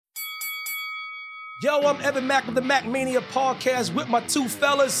Yo, I'm Evan Mack of the Mac Mania podcast with my two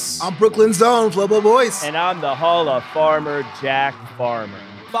fellas. I'm Brooklyn's own Flobo Boys. And I'm the Hall of Farmer, Jack Farmer.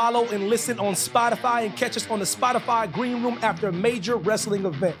 Follow and listen on Spotify and catch us on the Spotify Green Room after major wrestling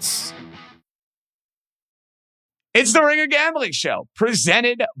events. It's the Ringer Gambling Show,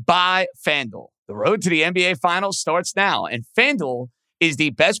 presented by FanDuel. The road to the NBA Finals starts now, and FanDuel is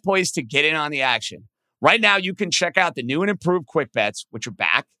the best place to get in on the action. Right now, you can check out the new and improved Quick Bets, which are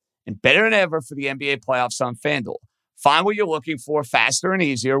back and better than ever for the NBA playoffs on FanDuel. Find what you're looking for faster and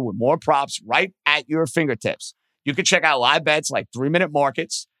easier with more props right at your fingertips. You can check out live bets like 3-minute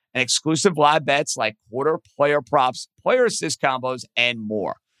markets and exclusive live bets like quarter player props, player assist combos, and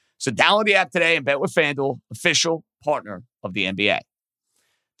more. So download the app today and bet with FanDuel, official partner of the NBA.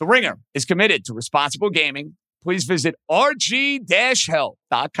 The Ringer is committed to responsible gaming. Please visit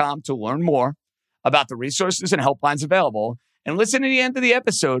rg-help.com to learn more about the resources and helplines available, and listen to the end of the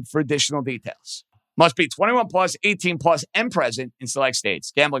episode for additional details. Must be 21 plus, 18 plus, and present in select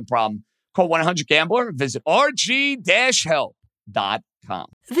states. Gambling problem? Call 1-800-GAMBLER. Visit rg-help.com.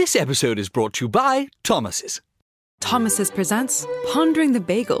 This episode is brought to you by Thomas's. Thomas's presents Pondering the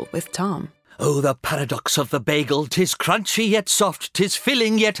Bagel with Tom. Oh, the paradox of the bagel. 'Tis crunchy yet soft, 'tis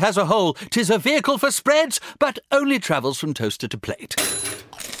filling yet has a hole. 'Tis a vehicle for spreads, but only travels from toaster to plate.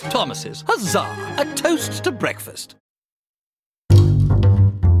 Thomas's, huzzah, a toast to breakfast.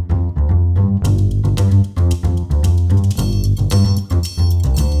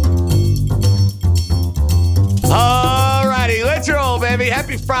 Alrighty, let's roll, baby.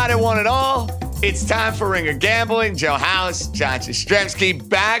 Happy Friday, one and all. It's time for Ringer Gambling. Joe House, John Jastrzemski,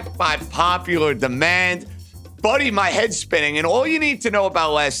 back by popular demand. Buddy, my head's spinning, and all you need to know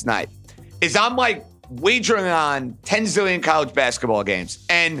about last night is I'm like wagering on 10 zillion college basketball games.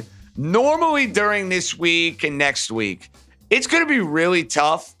 And normally during this week and next week, it's going to be really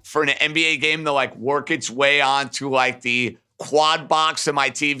tough for an NBA game to like work its way onto like the quad box of my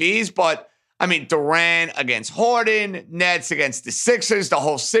TVs. But I mean, Durant against Harden, Nets against the Sixers, the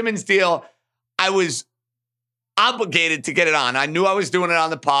whole Simmons deal. I was obligated to get it on. I knew I was doing it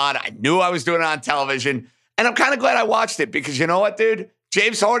on the pod. I knew I was doing it on television. And I'm kind of glad I watched it because you know what, dude?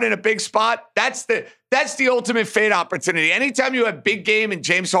 James Harden, a big spot. That's the ultimate fade opportunity. Anytime you have big game and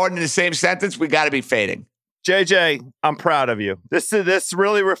James Harden in the same sentence, we got to be fading. JJ, I'm proud of you. This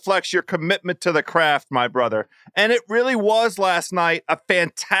really reflects your commitment to the craft, my brother. And it really was last night a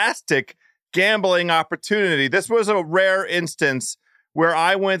fantastic gambling opportunity. This was a rare instance where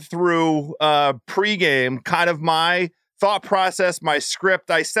I went through pregame, kind of my thought process, my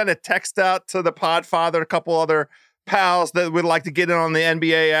script. I sent a text out to the Podfather, a couple other pals that would like to get in on the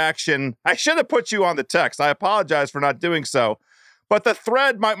NBA action. I should have put you on the text. I apologize for not doing so. But the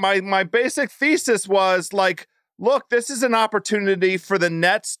thread, my basic thesis was like, look, this is an opportunity for the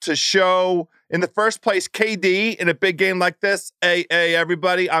Nets to show, in the first place, KD in a big game like this. Hey,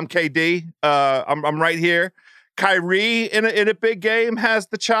 everybody, I'm KD. I'm right here. Kyrie in a big game has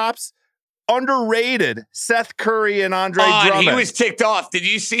the chops. Underrated Seth Curry and Andre Drummond. He was ticked off. Did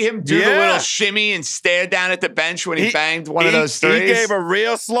you see him do the little shimmy and stare down at the bench when he banged one of those threes? He gave a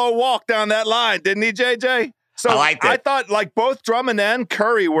real slow walk down that line, didn't he, JJ? So I liked it. I thought like both Drummond and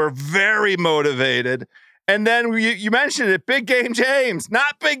Curry were very motivated. And then you mentioned it, big game James,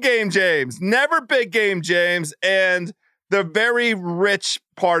 not big game James, never big game James, and the very rich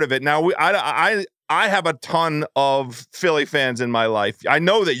part of it. Now, I have a ton of Philly fans in my life. I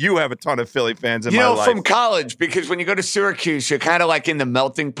know that you have a ton of Philly fans in my life. From college, because when you go to Syracuse, you're kind of like in the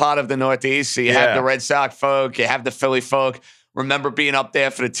melting pot of the Northeast. So you have the Red Sox folk, you have the Philly folk. Remember being up there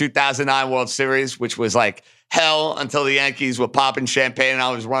for the 2009 World Series, which was like hell until the Yankees were popping champagne and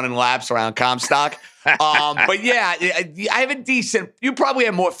I was running laps around Comstock. But yeah, I have a decent, you probably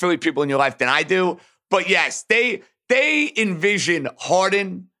have more Philly people in your life than I do. But yes, they envision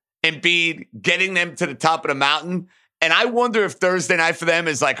Harden and Embiid getting them to the top of the mountain. And I wonder if Thursday night for them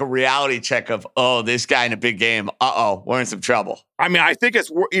is like a reality check of, oh, this guy in a big game. We're in some trouble. I mean, I think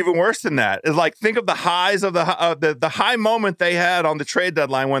it's even worse than that. It's like, think of the highs of the high moment they had on the trade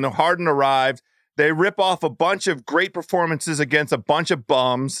deadline when Harden arrived. They rip off a bunch of great performances against a bunch of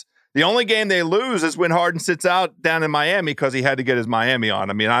bums. The only game they lose is when Harden sits out down in Miami because he had to get his Miami on.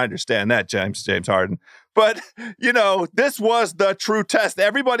 I mean, I understand that, James Harden. But, you know, this was the true test.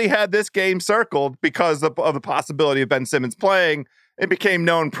 Everybody had this game circled because of the possibility of Ben Simmons playing. It became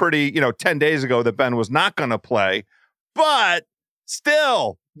known pretty, 10 days ago that Ben was not going to play. But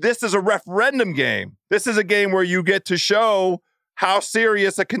still, this is a referendum game. This is a game where you get to show how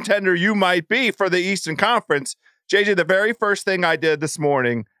serious a contender you might be for the Eastern Conference. JJ, the very first thing I did this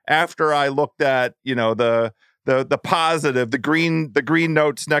morning after I looked at, the the positive, the green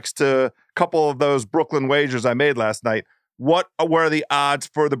notes next to a couple of those Brooklyn wagers I made last night. What were the odds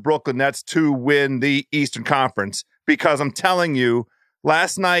for the Brooklyn Nets to win the Eastern Conference? Because I'm telling you,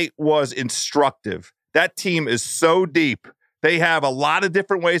 last night was instructive. That team is so deep. They have a lot of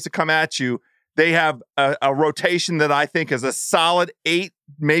different ways to come at you. They have a rotation that I think is a solid 8,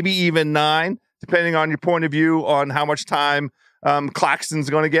 maybe even 9, depending on your point of view on how much time Claxton's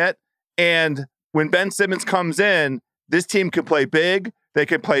going to get. And when Ben Simmons comes in, this team can play big. They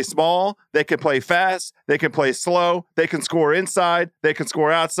can play small. They can play fast. They can play slow. They can score inside. They can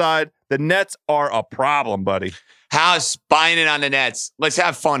score outside. The Nets are a problem, buddy. House buying it on the Nets. Let's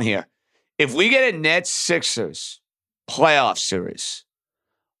have fun here. If we get a Nets-Sixers playoff series,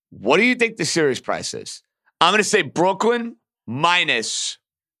 what do you think the series price is? I'm going to say Brooklyn minus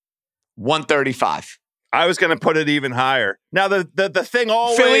 135. I was going to put it even higher. Now, the thing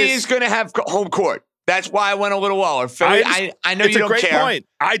always... Philly is going to have home court. That's why I went a little lower. Philly, I know you don't care. It's a great point.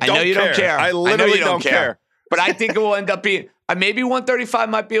 I know you don't care. I literally don't care. But I think it will end up being... maybe 135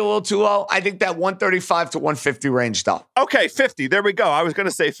 might be a little too low. I think that 135 to 150 range, though. Okay, 50. There we go. I was going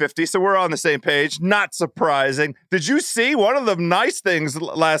to say 50, so we're on the same page. Not surprising. Did you see one of the nice things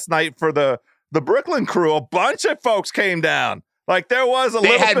last night for the Brooklyn crew? A bunch of folks came down. Like, there was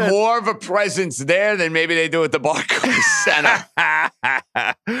They had more of a presence there than maybe they do at the Barclays Center.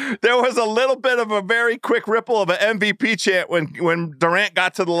 There was a little bit of a very quick ripple of an MVP chant when Durant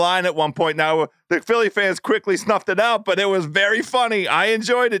got to the line at one point. Now, the Philly fans quickly snuffed it out, but it was very funny. I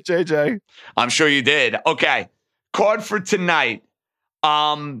enjoyed it, JJ. I'm sure you did. Okay, card for tonight.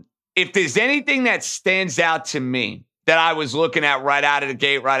 If there's anything that stands out to me that I was looking at right out of the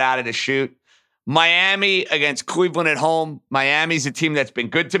gate, right out of the chute, Miami against Cleveland at home. Miami's a team that's been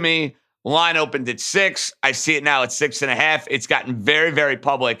good to me. Line opened at 6. I see it now at 6.5. It's gotten very, very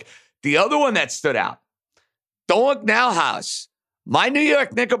public. The other one that stood out, don't look now, House. My New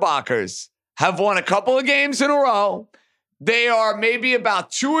York Knickerbockers have won a couple of games in a row. They are maybe about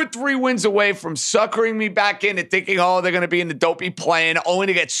 2 or 3 wins away from suckering me back in and thinking, oh, they're going to be in the dopey play-in, only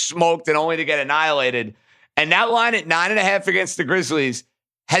to get smoked and only to get annihilated. And that line at 9.5 against the Grizzlies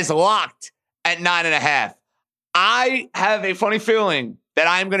has locked at 9.5. I have a funny feeling that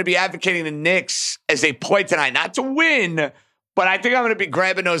I'm going to be advocating the Knicks as they play tonight, not to win, but I think I'm going to be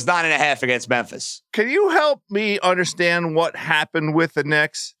grabbing those 9.5 against Memphis. Can you help me understand what happened with the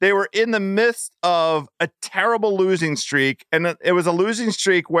Knicks? They were in the midst of a terrible losing streak, and it was a losing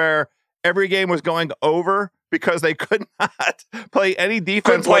streak where every game was going over because they could not play any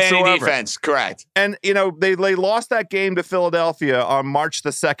defense whatsoever. Any defense, correct. And, they lost that game to Philadelphia on March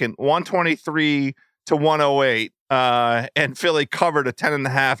the 2nd, 123 to 108, and Philly covered a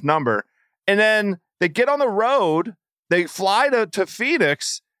 10.5 number. And then they get on the road, they fly to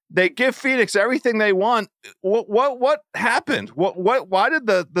Phoenix, they give Phoenix everything they want. What happened? Why did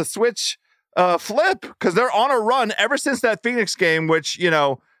the switch flip? Because they're on a run ever since that Phoenix game, which,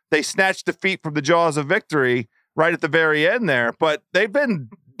 they snatched defeat from the jaws of victory right at the very end there, but they've been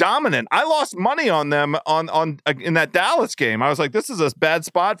dominant. I lost money on them in that Dallas game. I was like, this is a bad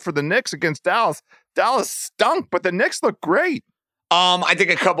spot for the Knicks against Dallas. Dallas stunk, but the Knicks look great. I think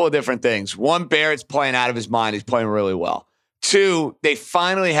a couple of different things. One, Barrett's playing out of his mind. He's playing really well. 2, they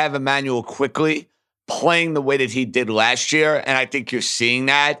finally have Emmanuel Quickly playing the way that he did last year, and I think you're seeing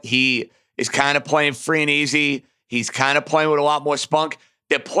that. He is kind of playing free and easy. He's kind of playing with a lot more spunk.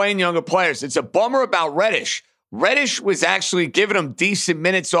 They're playing younger players. It's a bummer about Reddish. Reddish was actually giving him decent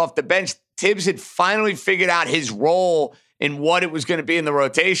minutes off the bench. Tibbs had finally figured out his role in what it was going to be in the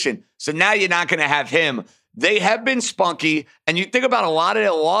rotation. So now you're not going to have him. They have been spunky, and you think about a lot of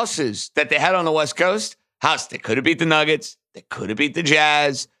their losses that they had on the West Coast. House, they could have beat the Nuggets. They could have beat the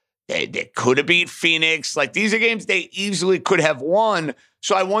Jazz. They could have beat Phoenix. Like, these are games they easily could have won.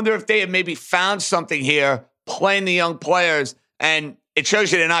 So I wonder if they have maybe found something here playing the young players, and it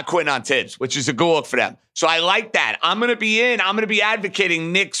shows you they're not quitting on Tibbs, which is a good look for them. So I like that. I'm going to be in. I'm going to be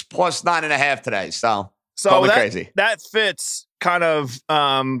advocating Knicks plus 9.5 today. So crazy. That fits kind of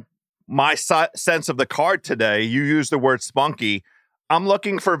my sense of the card today. You used the word spunky. I'm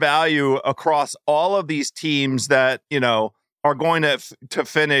looking for value across all of these teams that, are going to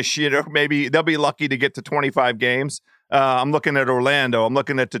finish, maybe they'll be lucky to get to 25 games. I'm looking at Orlando. I'm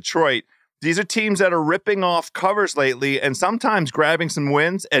looking at Detroit. These are teams that are ripping off covers lately and sometimes grabbing some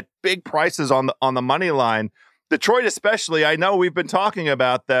wins at big prices on the money line. Detroit especially, I know we've been talking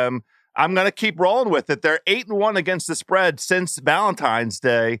about them. I'm going to keep rolling with it. They're 8-1 against the spread since Valentine's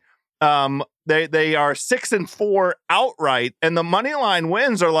Day. They are 6-4 outright, and the money line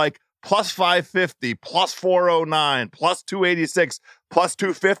wins are like plus 550, plus 409, plus 286, plus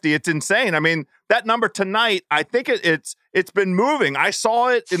 250. It's insane. I mean, that number tonight, I think it's been moving. I saw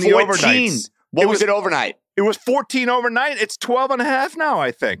it in the overnights. What was it overnight? It was 14 overnight. It's 12.5 now,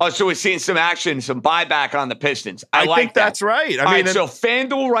 I think. Oh, so we're seeing some action, some buyback on the Pistons. I like think that's right. I mean, so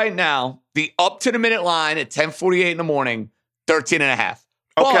FanDuel right now, the up-to-the-minute line at 10:48 in the morning, 13.5.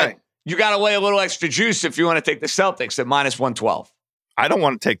 Okay. But you got to lay a little extra juice if you want to take the Celtics at minus 112. I don't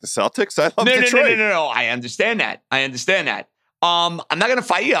want to take the Celtics. I love Detroit. No. I understand that. I'm not going to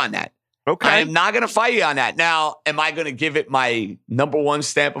fight you on that. Okay. I am not going to fight you on that. Now, am I going to give it my number one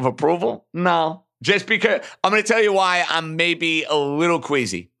stamp of approval? No. Just because I'm going to tell you why I'm maybe a little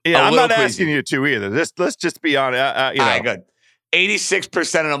queasy. Yeah, I'm not asking you to either. Let's just be honest. All right, good.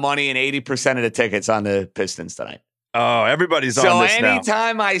 86% of the money and 80% of the tickets on the Pistons tonight. Oh, everybody's on this now. So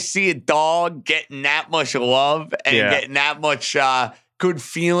anytime I see a dog getting that much love and getting that much good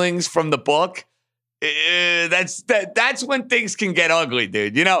feelings from the book, that's when things can get ugly,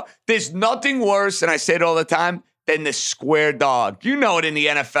 dude. You know, there's nothing worse, and I say it all the time, than the square dog. You know it in the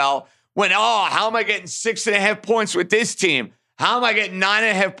NFL. When, how am I getting 6.5 points with this team? How am I getting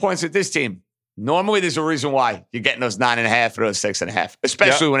 9.5 points with this team? Normally, there's a reason why you're getting those 9.5 or those 6.5,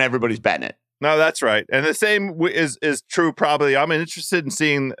 especially when everybody's betting it. No, that's right. And the same is true probably. I'm interested in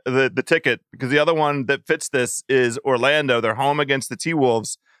seeing the ticket because the other one that fits this is Orlando. They're home against the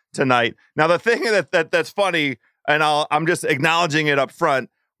T-Wolves tonight. Now, the thing that's funny, and I'm just acknowledging it up front,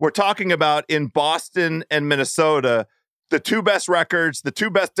 we're talking about in Boston and Minnesota, the two best records, the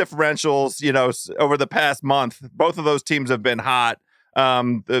two best differentials, over the past month. Both of those teams have been hot.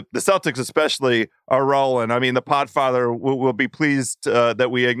 The Celtics especially are rolling. I mean, the Podfather will be pleased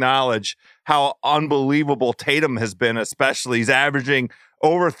that we acknowledge how unbelievable Tatum has been, especially. He's averaging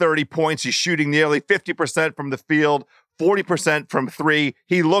over 30 points. He's shooting nearly 50% from the field, 40% from three.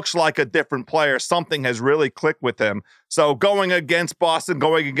 He looks like a different player. Something has really clicked with him. So going against Boston,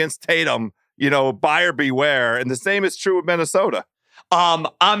 going against Tatum, buyer beware. And the same is true with Minnesota.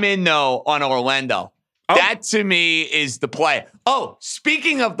 I'm in, though, on Orlando. Oh. That, to me, is the play. Oh,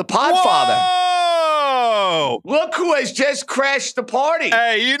 speaking of the Podfather. Whoa! Look who has just crashed the party.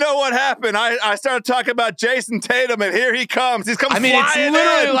 Hey, you know what happened? I started talking about Jason Tatum, and here he comes. He's coming flying in. It's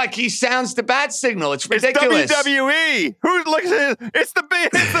literally like he sounds the bat signal. It's ridiculous. It's WWE. Who looks at it? It's the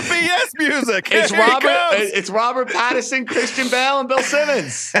BS music. It's Robert Pattinson, Christian Bale, and Bill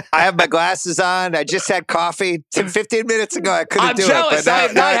Simmons. I have my glasses on. I just had coffee 15 minutes ago. I couldn't do jealous. it. But I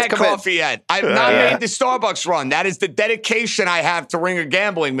have not had coffee yet. I have not made the Starbucks run. That is the dedication I have to Ringer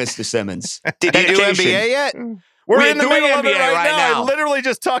Gambling, Mr. Simmons. Did you do NBA yet? We're in the middle of it right now. I literally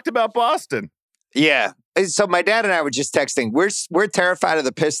just talked about Boston. Yeah. So my dad and I were just texting. We're terrified of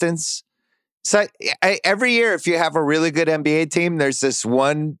the Pistons. So every year, if you have a really good NBA team, there's this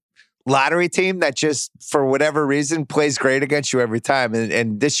one lottery team that just, for whatever reason, plays great against you every time.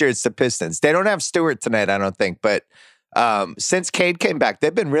 And this year, it's the Pistons. They don't have Stewart tonight, I don't think. But since Cade came back,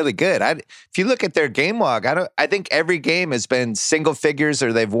 they've been really good. If you look at their game log, I think every game has been single figures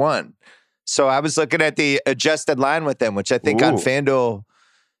or they've won. So I was looking at the adjusted line with them, which I think on FanDuel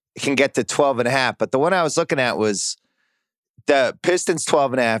can get to 12.5. But the one I was looking at was the Pistons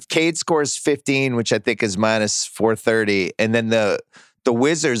 12.5. Cade scores 15, which I think is minus 430. And then the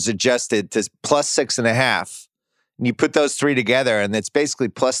Wizards adjusted to plus 6.5. And you put those three together, and it's basically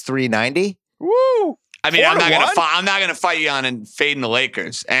plus 390. Woo! I mean, I'm not gonna fight you on and fading the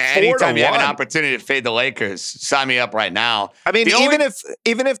Lakers. Anytime you have an opportunity to fade the Lakers, sign me up right now. I mean, even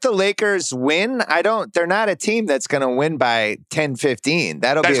if the Lakers win, they're not a team that's gonna win by 10-15.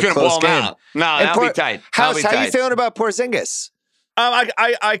 That'll be a close game. Out. No, that'll be tight. How are you feeling about Porzingis?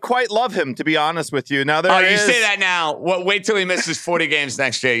 I quite love him, to be honest with you. Now you say that now. Wait till he misses 40 games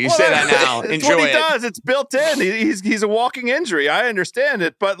next year. You say that now. Enjoy what he it. does. It's built in. He's a walking injury. I understand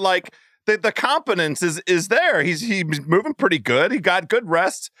it, but like. The competence is there. He's moving pretty good. He got good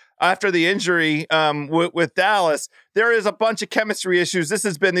rest after the injury with Dallas. There is a bunch of chemistry issues. This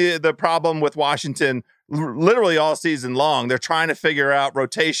has been the problem with Washington literally all season long. They're trying to figure out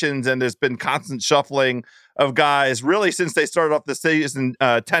rotations, and there's been constant shuffling of guys really since they started off the season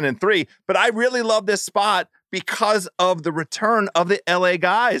 10-3. But I really love this spot because of the return of the LA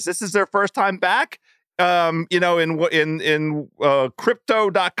guys. This is their first time back. In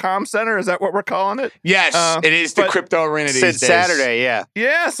crypto.com center, is that what we're calling it? Yes, it is the crypto arena these days. Since Saturday, yeah.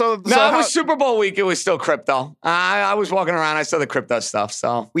 Yeah, it was Super Bowl week. It was still crypto. I was walking around. I saw the crypto stuff.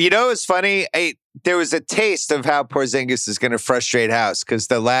 So it's funny. There was a taste of how Porzingis is going to frustrate House because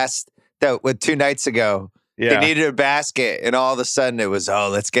 2 nights ago, they needed a basket, and all of a sudden it was,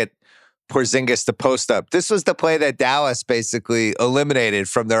 let's get Porzingis to post up. This was the play that Dallas basically eliminated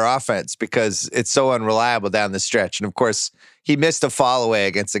from their offense because it's so unreliable down the stretch. And of course, he missed a fall away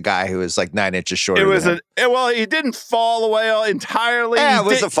against a guy who was like 9 inches shorter. Well, he didn't fall away entirely. Yeah, it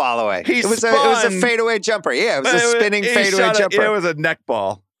was a fall away. It was a fadeaway jumper. Yeah, it was a spinning fadeaway jumper. It was a neck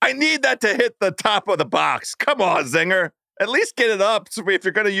ball. I need that to hit the top of the box. Come on, Zinger. At least get it up. So if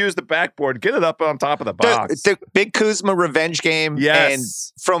you're going to use the backboard, get it up on top of the box. The big Kuzma revenge game. Yes. And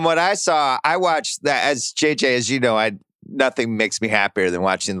from what I saw, I watched that as JJ, as you know, nothing makes me happier than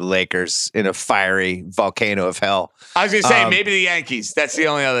watching the Lakers in a fiery volcano of hell. I was going to say, maybe the Yankees. That's the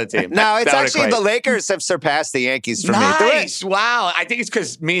only other team. No, it's actually the Lakers have surpassed the Yankees for me. Nice. Wow. I think it's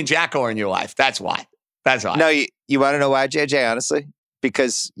because me and Jacko are in your life. That's why. No, you want to know why, JJ, honestly?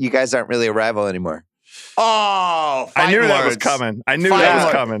 Because you guys aren't really a rival anymore. Oh, I knew that was coming.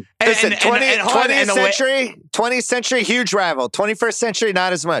 Listen, 20th century, huge rival. 21st century,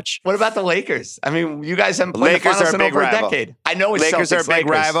 not as much. What about the Lakers? I mean, you guys haven't played the finals in over a decade. I know it's Lakers Celtics, are a big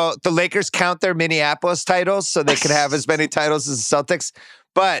rival. The Lakers count their Minneapolis titles so they can have as many titles as the Celtics.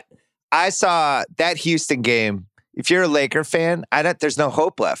 But I saw that Houston game. If you're a Laker fan, there's no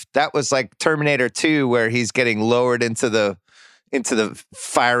hope left. That was like Terminator 2, where he's getting lowered into the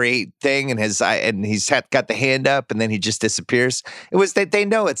fiery thing, and he's got the hand up, and then he just disappears. It was that they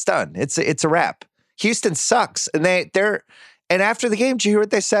know it's done. It's a wrap. Houston sucks, and they're after the game, did you hear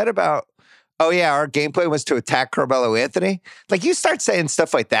what they said about? Oh yeah, our game plan was to attack Carmelo Anthony. Like, you start saying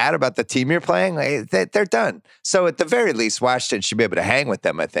stuff like that about the team you're playing, like, they're done. So at the very least, Washington should be able to hang with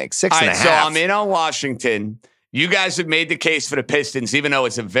them. I think 6.5. All right, so I'm in on Washington. You guys have made the case for the Pistons, even though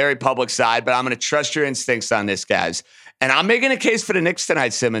it's a very public side, but I'm going to trust your instincts on this, guys. And I'm making a case for the Knicks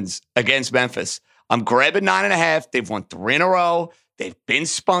tonight, Simmons, against Memphis. I'm grabbing 9.5. They've won 3 in a row. They've been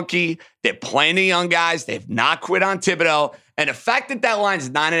spunky. They're playing the young guys. They've not quit on Thibodeau. And the fact that line's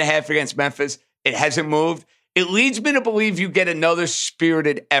 9.5 against Memphis, it hasn't moved. It leads me to believe you get another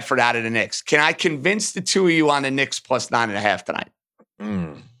spirited effort out of the Knicks. Can I convince the two of you on the Knicks plus 9.5 tonight?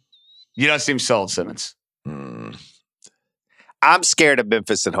 You don't seem sold, Simmons. I'm scared of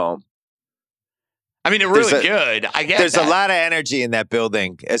Memphis at home. I mean, they're really good. I guess there's a lot of energy in that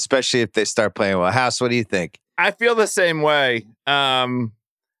building, especially if they start playing well. House, what do you think? I feel the same way.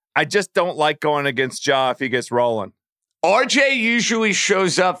 I just don't like going against Ja if he gets rolling. RJ usually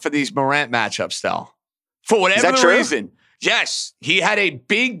shows up for these Morant matchups, though. For whatever the reason. Yes, he had a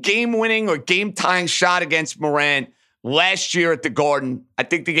big game-winning or game-tying shot against Morant last year at the Garden. I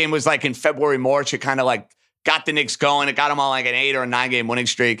think the game was like in February, March. It kind of like got the Knicks going. It got them on like an 8 or a 9-game winning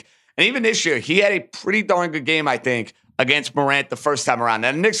streak. And even this year, he had a pretty darn good game, I think, against Morant the first time around.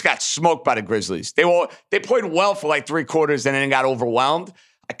 And the Knicks got smoked by the Grizzlies. They played well for like 3 quarters and then got overwhelmed.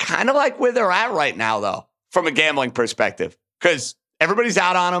 I kind of like where they're at right now, though, from a gambling perspective, because everybody's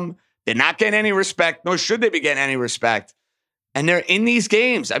out on them. They're not getting any respect, nor should they be getting any respect. And they're in these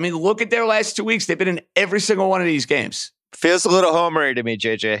games. I mean, look at their last 2 weeks. They've been in every single one of these games. Feels a little homery to me,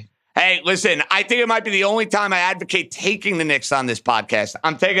 JJ. Hey, listen, I think it might be the only time I advocate taking the Knicks on this podcast.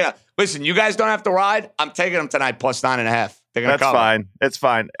 I'm taking it. Listen, you guys don't have to ride. I'm taking them tonight plus 9.5. They're going to cover. Fine. It's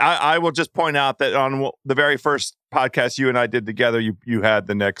fine. I will just point out that on the very first podcast you and I did together, you had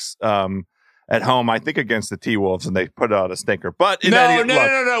the Knicks at home, I think against the T-Wolves, and they put out a stinker. But no.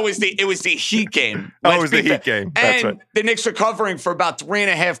 It was the Heat game. Oh, it was the Heat game. That's and right. The Knicks are covering for about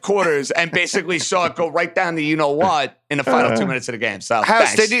 3.5 quarters and basically saw it go right down to you-know-what in the final 2 minutes of the game. So,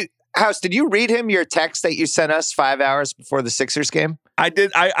 House, did you read him your text that you sent us 5 hours before the Sixers game? I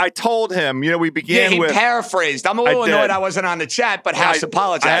did. I told him, we began with... he paraphrased. I'm a little annoyed I wasn't on the chat, but House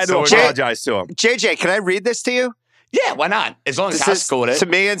apologized. I had to apologize to him. JJ, can I read this to you? Yeah, why not? As long as House is cool with it. To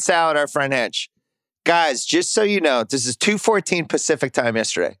me and Sal at our friend Hedge. Guys, just so you know, this is 2:14 Pacific time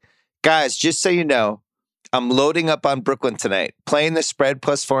yesterday. Guys, just so you know, I'm loading up on Brooklyn tonight, playing the spread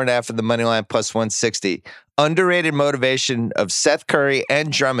plus 4.5 and the money line plus 160. Underrated motivation of Seth Curry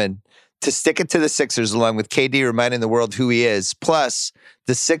and Drummond to stick it to the Sixers, along with KD reminding the world who he is. Plus,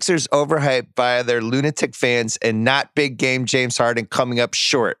 the Sixers overhyped by their lunatic fans and not big game James Harden coming up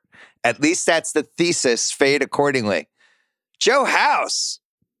short. At least that's the thesis. Fade accordingly. Joe House.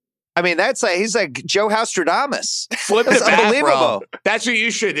 I mean, he's like Joe Houstradamus. Flip the bat, bro. That's what you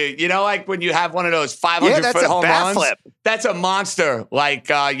should do. like when you have one of those 500-foot home runs. Flip. That's a monster, like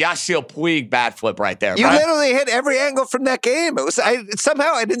Yasiel Puig bat flip right there. You literally hit every angle from that game. It was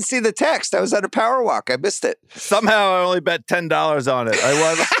somehow I didn't see the text. I was at a power walk. I missed it. Somehow I only bet $10 on it.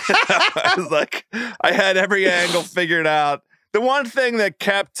 I was like, I had every angle figured out. The one thing that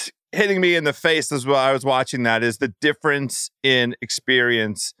kept hitting me in the face as well, I was watching that, is the difference in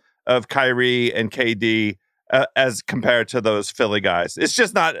experience of Kyrie and KD as compared to those Philly guys. It's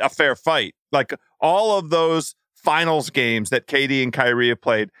just not a fair fight. Like all of those finals games that KD and Kyrie have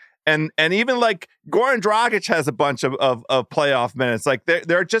played, and even like Goran Dragic has a bunch of playoff minutes. Like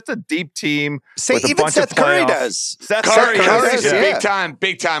they're just a deep team. With a even bunch Seth of Curry playoff. does. Seth Curry's does, a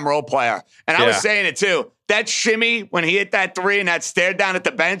big time role player. And I was saying it too. That shimmy when he hit that three and that stare down at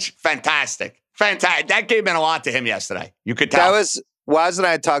the bench, fantastic. That game meant a lot to him yesterday. You could tell. That was Waz and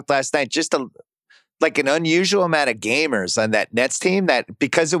I talked last night. Just like an unusual amount of gamers on that Nets team that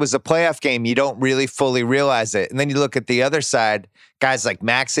because it was a playoff game, you don't really fully realize it. And then you look at the other side, guys like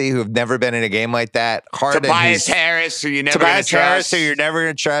Maxey, who have never been in a game like that. Harden, Tobias Harris, who you're never going to trust. Who you're never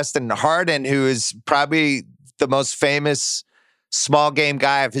going to trust. And Harden, who is probably the most famous small game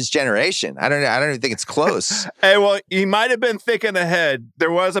guy of his generation. I don't even think it's close. Hey, well, he might have been thinking ahead. There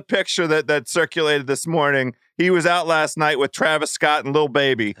was a picture that circulated this morning. He was out last night with Travis Scott and Lil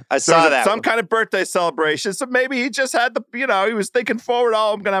Baby. I saw that. Some kind of birthday celebration. So maybe he just had he was thinking forward.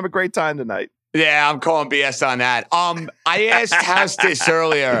 Oh, I'm going to have a great time tonight. Yeah, I'm calling BS on that. I asked House this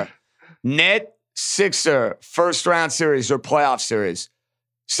earlier. Net Sixer first round series or playoff series.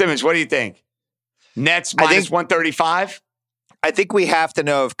 Simmons, what do you think? Nets minus 135? I think we have to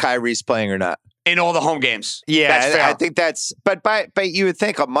know if Kyrie's playing or not. In all the home games. Yeah, that's fair. I think that's. But you would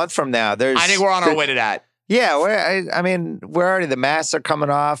think a month from now, I think we're on our way to that. Yeah, we're already, the masks are coming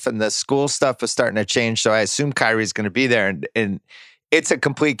off and the school stuff is starting to change. So I assume Kyrie's going to be there, and it's a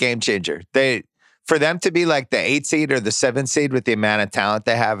complete game changer. For them to be like the 8 seed or the 7 seed with the amount of talent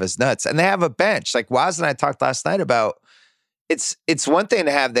they have is nuts. And they have a bench. Like Waz and I talked last night about. It's one thing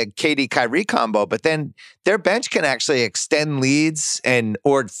to have the KD Kyrie combo, but then their bench can actually extend leads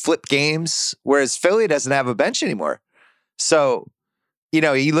or flip games, whereas Philly doesn't have a bench anymore. So,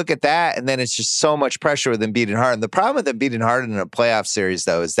 you look at that, and then it's just so much pressure with them beating Harden. The problem with them beating Harden in a playoff series,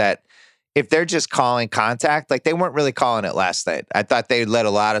 though, is that if they're just calling contact, like they weren't really calling it last night. I thought they let a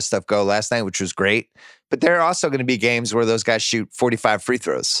lot of stuff go last night, which was great. But there are also going to be games where those guys shoot 45 free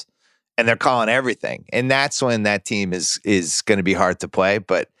throws. And they're calling everything. And that's when that team is going to be hard to play.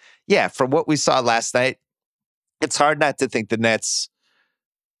 But yeah, from what we saw last night, it's hard not to think the Nets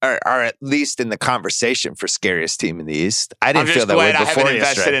are at least in the conversation for scariest team in the East. I didn't feel that way before yesterday. I haven't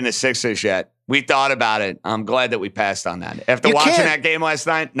invested in the Sixers yet. We thought about it. I'm glad that we passed on that. After watching that game last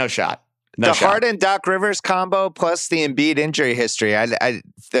night, no shot. The Harden Doc Rivers combo plus the Embiid injury history,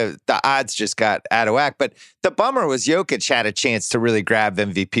 the odds just got out of whack. But the bummer was Jokic had a chance to really grab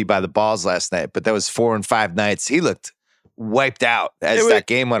MVP by the balls last night, but that was 4 and 5 nights. He looked wiped out as that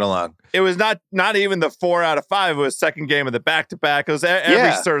game went along. It was not even the 4 out of 5. It was second game of the back-to-back. It was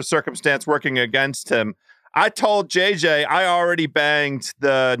every sort of circumstance working against him. I told JJ I already banged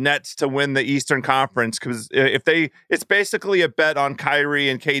the Nets to win the Eastern Conference because it's basically a bet on Kyrie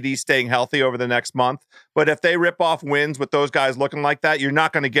and KD staying healthy over the next month. But if they rip off wins with those guys looking like that, you're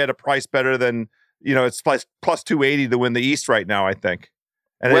not going to get a price better than, it's plus 280 to win the East right now, I think.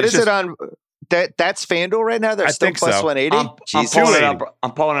 And what is it on? That's FanDuel right now? They're still plus so. 180? I'm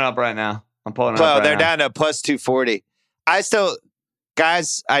pulling it up right now. They're down to plus 240.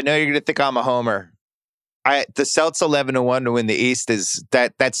 Guys, I know you're going to think I'm a homer. The Celtics 11-1 to win the East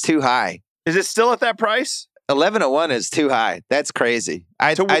that's too high. Is it still at that price? 11-1 is too high. That's crazy.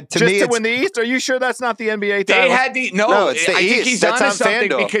 To win the East? Are you sure that's not the NBA title? They had it's the I East. think he's that's onto on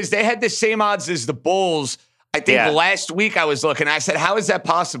something FanDuel. because they had the same odds as the Bulls. I think last week I was looking. I said, how is that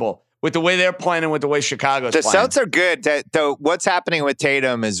possible with the way they're playing and with the way Chicago's playing? The Celtics are good. Though what's happening with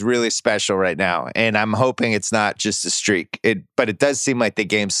Tatum is really special right now, and I'm hoping it's not just a streak. But it does seem like the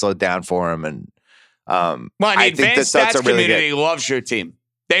game slowed down for him, and the advanced stats community loves your team.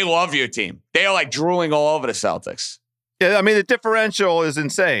 They love your team. They are like drooling all over the Celtics. Yeah, I mean, the differential is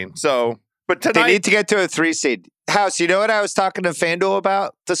insane. So, but tonight, they need to get to a 3 seed. House, you know what I was talking to FanDuel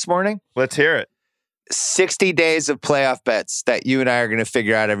about this morning? Let's hear it. 60 days of playoff bets that you and I are going to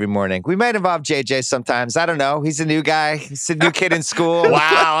figure out every morning. We might involve JJ sometimes. I don't know. He's a new guy. He's a new kid in school.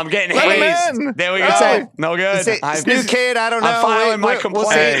 Wow, I'm getting hazed. There we go. No good. This new kid, I don't know. I'm filing my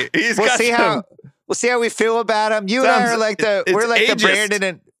complaint. We'll see how we feel about him. You and I are like the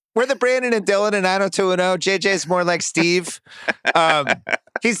Brandon and Dylan and 90210. JJ's more like Steve.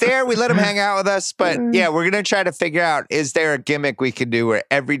 He's there. We let him hang out with us. But yeah, we're going to try to figure out, is there a gimmick we can do where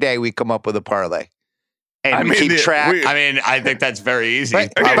every day we come up with a parlay? And we keep track. I think that's very easy. We're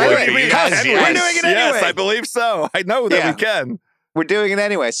doing it anyway. Yes, I believe so. I know that we can. We're doing it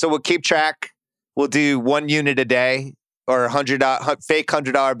anyway. So we'll keep track. We'll do 1 unit a day or fake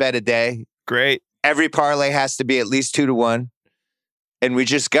 $100 bet a day. Great. Every parlay has to be at least 2 to 1. And we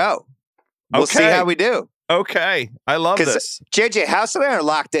just go. We'll see how we do. Okay. I love Because this. JJ, House and I are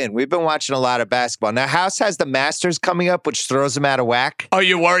locked in. We've been watching a lot of basketball. Now, House has the Masters coming up, which throws him out of whack. Oh,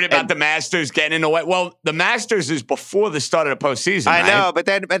 you're worried about the Masters getting in the way? Well, the Masters is before the start of the postseason. I right? know, but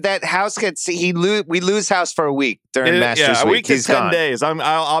that House gets we lose House for a week during Masters a week. week to 10 days.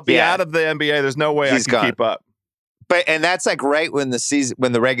 I'll be out of the NBA. There's no way I can keep up. And that's like right when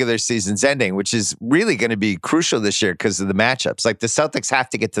the regular season's ending, which is really going to be crucial this year because of the matchups. Like the Celtics have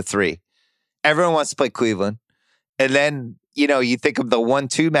to get to 3. Everyone wants to play Cleveland. And then, you think of the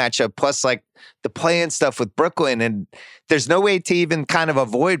 1-2 matchup plus like the play-in stuff with Brooklyn, and there's no way to even kind of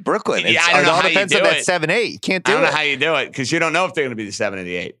avoid Brooklyn. Yeah, I don't know it all how depends you do on that it. 7-8. You can't do it. I don't know how you do it because you don't know if they're going to be the 7 or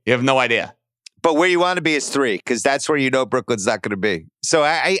the 8. You have no idea. But where you want to be is 3 because that's where Brooklyn's not going to be. So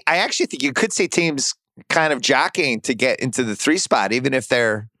I actually think you could see teams kind of jockeying to get into the 3 spot, even if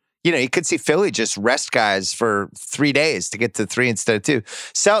they're, you could see Philly just rest guys for 3 days to get to 3 instead of 2.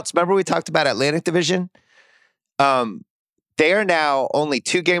 Celtics, remember we talked about Atlantic Division? They are now only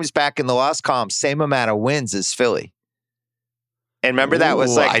 2 games back in the loss column, same amount of wins as Philly. And remember that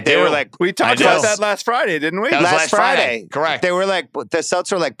was like, they were like, we talked about that last Friday, didn't we? That was last Friday. Correct. They were like, the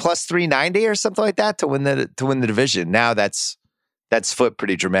Celtics were like plus 390 or something like that to win the division. Now that's flipped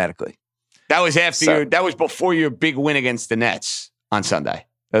pretty dramatically. That was that was before your big win against the Nets on Sunday.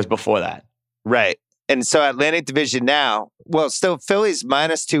 That was before that. Right. And so Atlantic Division now, well, still Philly's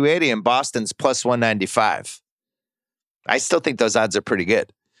minus 280 and Boston's plus 195. I still think those odds are pretty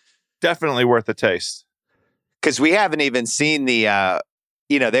good. Definitely worth a taste. Because we haven't even seen the,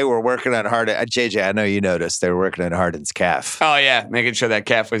 they were working on Harden. JJ, I know you noticed they were working on Harden's calf. Oh, yeah. Making sure that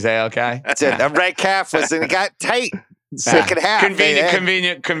calf was A-okay. That's it. The right calf it got tight. So it could happen.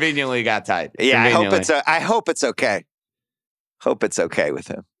 Conveniently got tight. Yeah, I hope it's okay. Hope it's okay with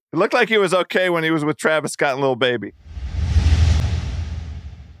him. It looked like he was okay when he was with Travis Scott and Lil Baby.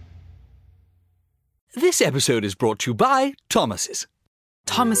 This episode is brought to you by Thomas's.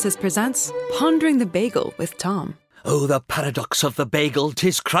 Thomas's presents Pondering the Bagel with Tom. Oh, the paradox of the bagel.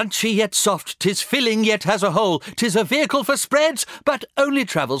 'Tis crunchy yet soft, 'tis filling yet has a hole. 'Tis a vehicle for spreads, but only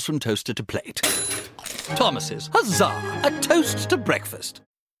travels from toaster to plate. Thomas's, huzzah, a toast to breakfast.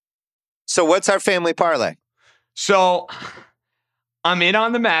 So what's our family parlay? So I'm in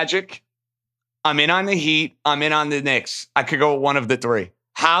on the Magic. I'm in on the Heat. I'm in on the Knicks. I could go with one of the 3.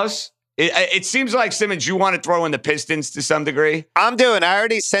 House. It seems like, Simmons, you want to throw in the Pistons to some degree. I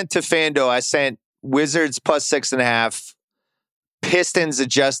already sent to FanDuel. I sent Wizards plus 6.5, Pistons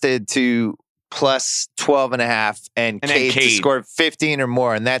adjusted to plus 12.5, and Cade to score 15 or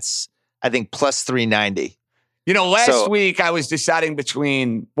more. And that's, I think, plus 390. Last week I was deciding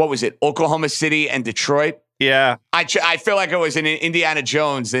between, what was it, Oklahoma City and Detroit. Yeah. I feel like I was in Indiana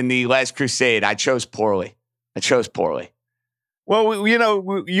Jones in the Last Crusade. I chose poorly. Well,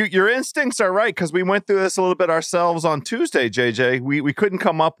 your instincts are right because we went through this a little bit ourselves on Tuesday, JJ. We couldn't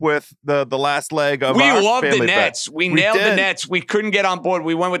come up with the last leg of our loved family the Nets. bet. We nailed the Nets. We couldn't get on board.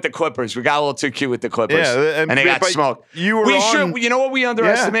 We went with the Clippers. We got a little too cute with the Clippers. Yeah, and they got smoked. You were you know what we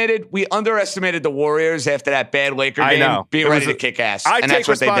underestimated? Yeah. We underestimated the Warriors after that bad Laker game being ready to kick ass. I take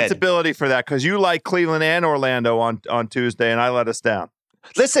responsibility for that because you like Cleveland and Orlando on Tuesday, and I let us down.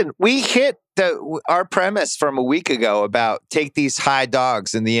 Listen, we hit our premise from a week ago about take these high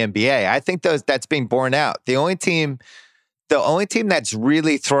dogs in the NBA. I think that's being borne out. The only team that's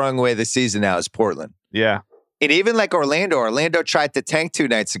really throwing away the season now is Portland. Yeah. And even like Orlando tried to tank 2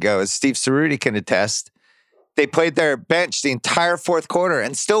 nights ago, as Steve Cerruti can attest. They played their bench the entire 4th quarter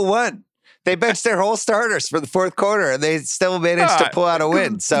and still won. They benched their whole starters for the 4th quarter, and they still managed to pull out a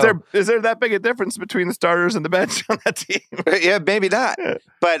win. So, is there that big a difference between the starters and the bench on that team? Yeah, maybe not.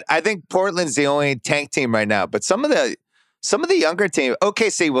 But I think Portland's the only tank team right now. But some of the younger teams,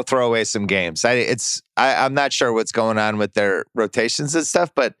 OKC will throw away some games. I'm not sure what's going on with their rotations and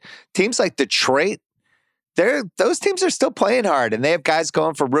stuff. But teams like Detroit, those teams are still playing hard, and they have guys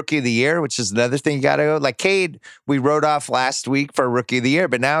going for Rookie of the Year, which is another thing you got to go. Like Cade, we wrote off last week for Rookie of the Year,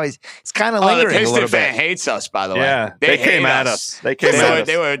 but now he's kind of lingering a little bit. The Piston fan hates us, by the way. Yeah, they came at us.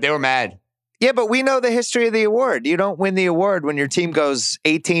 They were mad. Yeah, but we know the history of the award. You don't win the award when your team goes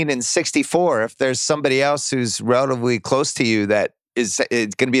 18-64 if there's somebody else who's relatively close to you that is going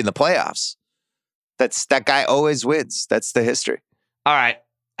to be in the playoffs. That guy always wins. That's the history. All right.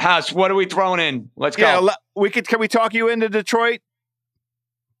 House, what are we throwing in? Let's go. Yeah, can we talk you into Detroit?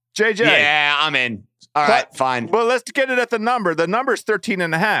 JJ? Yeah, I'm in. All right, fine. Well, let's get it at the number. The number's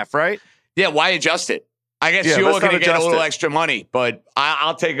 13.5, right? Yeah, why adjust it? I guess you're looking to get a little extra money, but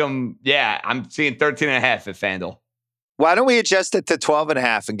I'll take them. Yeah, I'm seeing 13.5 at FanDuel. Why don't we adjust it to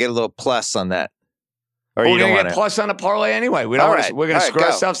 12.5 and get a little plus on that? Or We're you don't going to want get it? plus on a parlay anyway. We don't. All wanna- right. We're going to All right, screw go.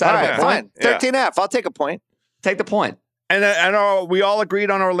 ourselves out All of right, a point. fine. 13 and a half. I'll take a point. Take the point. And we all agreed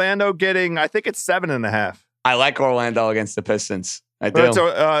on Orlando getting, I think it's 7.5. I like Orlando against the Pistons. I do. But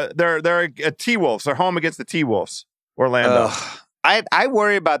so, they're T-Wolves. They're home against the T-Wolves. Orlando. I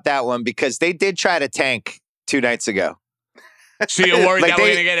worry about that one because they did try to tank 2 nights ago. So you're worried Like that we're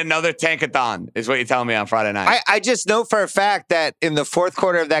going to get another tankathon, is what you're telling me on Friday night. I just know for a fact that in the fourth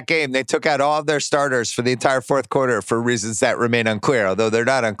quarter of that game, they took out all of their starters for the entire fourth quarter for reasons that remain unclear, although they're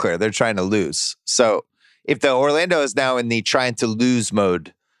not unclear. They're trying to lose. So if the Orlando is now in the trying to lose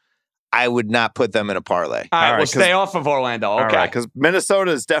mode, I would not put them in a parlay. All right, right, we'll stay off of Orlando. Okay. All right, because Minnesota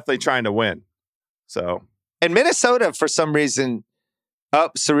is definitely trying to win. So, And Minnesota, for some reason,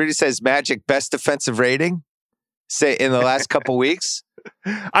 Cerruti says Magic best defensive rating, say in the last couple weeks.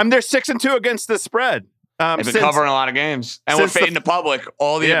 they're 6-2 against the spread. They've been covering a lot of games. And we're fading the public,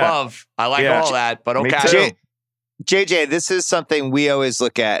 all the above. I like all that, but Me okay. too. JJ, this is something we always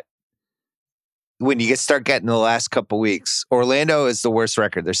look at when you start getting the last couple weeks. Orlando is the worst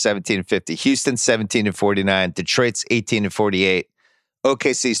record. They're 17-50. Houston's 17-49. Detroit's 18-48.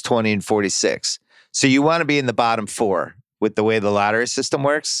 OKC's 20-46. So you want to be in the bottom 4 with the way the lottery system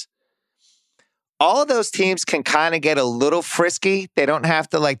works. All of those teams can kind of get a little frisky. They don't have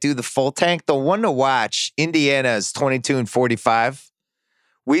to do the full tank. The one to watch, Indiana is 22-45.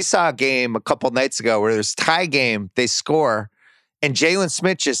 We saw a game a couple nights ago where there's a tie game. They score, and Jalen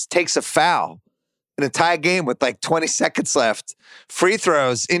Smith just takes a foul in a tie game with 20 seconds left. Free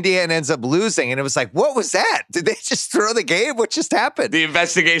throws. Indiana ends up losing, and it was what was that? Did they just throw the game? What just happened? The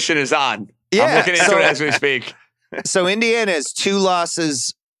investigation is on. Yeah, I'm looking into it as we speak. So Indiana has 2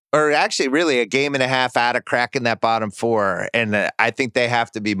 losses, or actually really a game and a half out of cracking that bottom 4. And I think they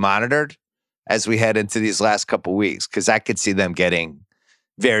have to be monitored as we head into these last couple weeks because I could see them getting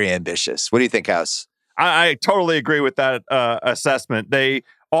very ambitious. What do you think, House? I totally agree with that assessment.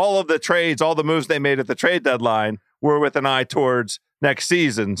 All of the trades, all the moves they made at the trade deadline were with an eye towards next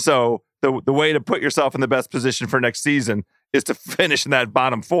season. So the way to put yourself in the best position for next season is to finish in that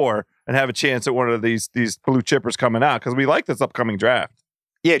bottom 4 and have a chance at one of these blue chippers coming out because we like this upcoming draft.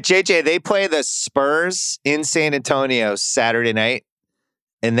 Yeah, JJ, they play the Spurs in San Antonio Saturday night.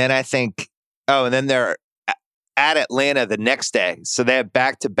 And then I think, and then they're at Atlanta the next day. So they have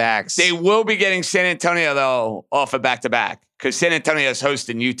back-to-backs. They will be getting San Antonio, though, off a back-to-back because San Antonio is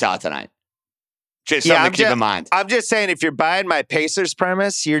hosting Utah tonight. Just something to keep in mind. I'm just saying, if you're buying my Pacers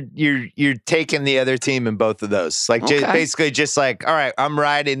premise, you're taking the other team in both of those. Basically just all right, I'm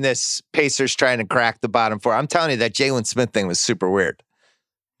riding this Pacers trying to crack the bottom 4. I'm telling you, that Jalen Smith thing was super weird.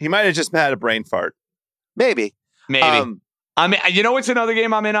 He might have just had a brain fart. Maybe. You know what's another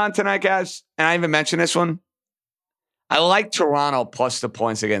game I'm in on tonight, guys? And I even mentioned this one. I like Toronto plus the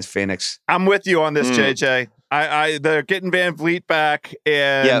points against Phoenix. I'm with you on this, JJ. They're getting Van Vliet back,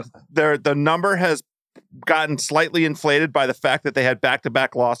 and the number has gotten slightly inflated by the fact that they had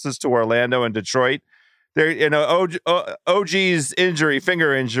back-to-back losses to Orlando and Detroit. OG's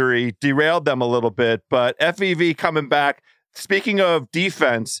finger injury, derailed them a little bit, but FEV coming back. Speaking of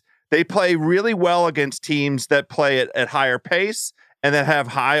defense, they play really well against teams that play at higher pace and that have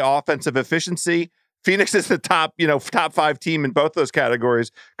high offensive efficiency. Phoenix is the top 5 team in both those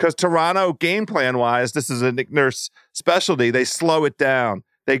categories because Toronto, game plan wise, this is a Nick Nurse specialty. They slow it down.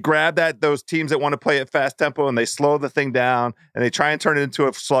 They grab those teams that want to play at fast tempo and they slow the thing down and they try and turn it into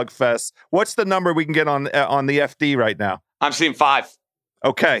a slugfest. What's the number we can get on the FD right now? I'm seeing 5.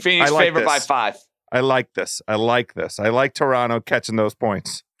 Okay, Phoenix favored by 5. I like this. I like Toronto catching those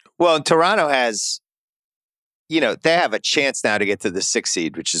points. Well, Toronto has, they have a chance now to get to the 6th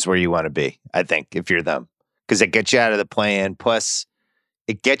seed, which is where you want to be, I think, if you're them. Because it gets you out of the play-in. Plus,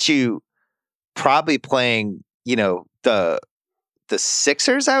 it gets you probably playing, the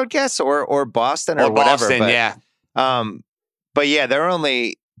Sixers, I would guess, or Boston or whatever. Boston, yeah. But yeah,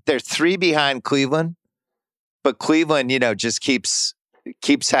 they're 3 behind Cleveland. But Cleveland, just keeps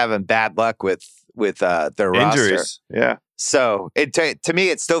having bad luck with their injuries. roster. Yeah. So to me,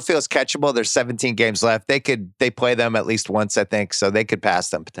 it still feels catchable. There's 17 games left. They play them at least once, I think, so they could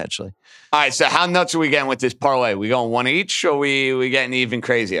pass them potentially. All right. So how nuts are we getting with this parlay? We going 1 each, or we getting even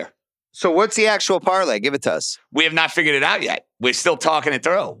crazier? So what's the actual parlay? Give it to us. We have not figured it out yet. We're still talking it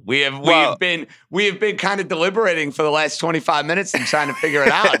through. We have been kind of deliberating for the last 25 minutes and trying to figure it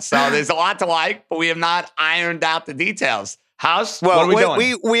out. So there's a lot to like, but we have not ironed out the details. House? Well, what are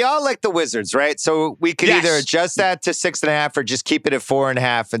we doing? we all like the Wizards, right? So we could either adjust that to 6.5 or just keep it at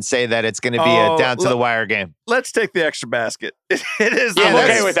 4.5 and say that it's going to be a down to the wire game. Let's take the extra basket. It is. I'm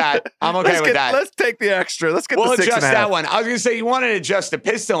okay with that. Let's take the extra. Let's get the 6.5. We'll adjust that one. I was going to say, you wanted to adjust the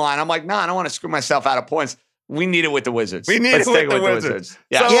piston line. I'm like, no, I don't want to screw myself out of points. We need it with the Wizards. Let's take it with the Wizards.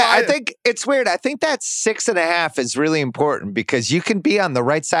 Yeah, I think it's weird. I think that 6.5 is really important because you can be on the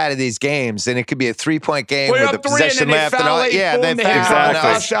right side of these games, and it could be a 3-point game with a possession left. And all, they foul.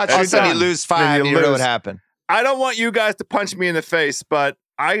 Exactly. All of a sudden you lose 5, you know what happened. I don't want you guys to punch me in the face, but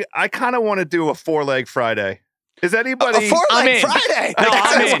I kind of want to do a 4-leg Friday. Is anybody a 4-leg Friday? No,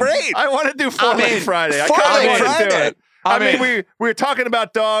 That's great. I want to do 4-leg Friday. I 4-leg want to do Friday. it. I mean, we were talking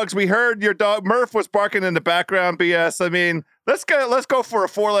about dogs. We heard your dog Murph was barking in the background. BS. I mean, let's go for a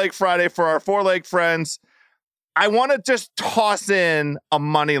 4-leg Friday for our 4-leg friends. I want to just toss in a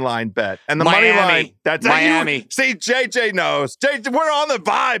money line bet, and the money line that's Miami. See, JJ knows. JJ, we're on the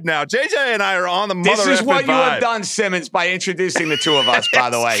vibe now. JJ and I are on the mother. This is what vibe. you have done, Simmons, by introducing the two of us.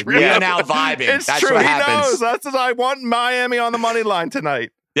 By the way, we are now vibing. It's that's true. what He happens. knows. That's what I want. Miami on the money line tonight.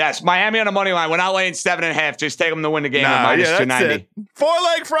 Yes, Miami on the money line. We're not laying 7.5. Just take them to win the game at minus 290.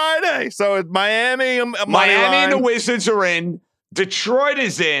 4-leg Friday. So it's Miami. Miami and the Wizards are in. Detroit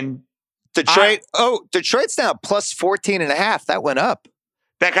is in. Detroit's now plus 14.5. That went up.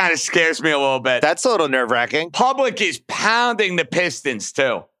 That kind of scares me a little bit. That's a little nerve-wracking. Public is pounding the Pistons,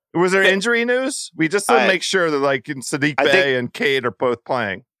 too. Was there injury news? We just didn't make sure that like Sadiq Bey and Cade are both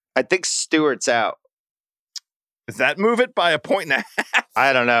playing. I think Stewart's out. Does that move it by 1.5?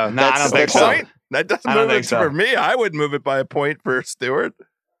 I don't know. No, I don't think so. That doesn't move it for me. I would move it by a point for Stewart.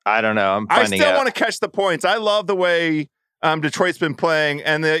 I don't know. I still want to catch the points. I love the way Detroit's been playing.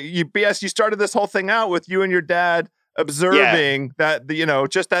 And you started this whole thing out with you and your dad observing that,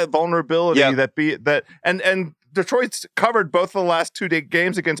 just that vulnerability and Detroit's covered both the last 2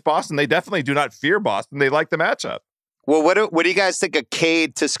 games against Boston. They definitely do not fear Boston. They like the matchup. Well, what do you guys think of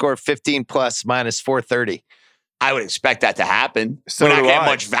Cade to score 15 plus minus 430? I would expect that to happen. So we're not do getting I.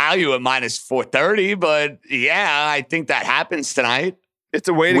 much value at minus 430, but yeah, I think that happens tonight. It's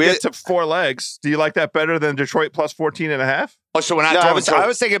a way to get to 4 legs. Do you like that better than Detroit plus 14.5? Oh, so we're not I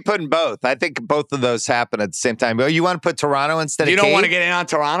was thinking putting both. I think both of those happen at the same time. Oh, you want to put Toronto instead of Cade? You don't want to get in on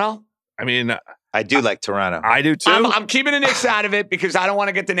Toronto? I mean, I do like Toronto. I do too. I'm keeping the Knicks out of it because I don't want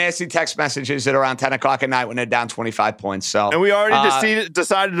to get the nasty text messages at around 10 o'clock at night when they're down 25 points. So, and we already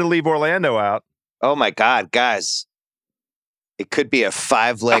decided to leave Orlando out. Oh my God, guys. It could be a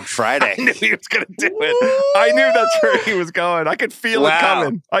 5-leg Friday. I knew he was going to do it. I knew that's where he was going. I could feel it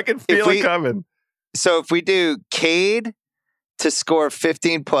coming. It coming. So if we do Cade to score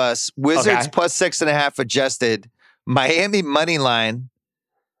 15 plus, Wizards plus 6.5 adjusted, Miami money line,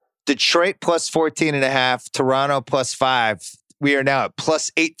 Detroit plus 14.5, Toronto plus 5. We are now at plus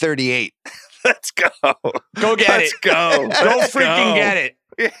 838. Let's go. Go get Let's it. Go. Go freaking get it.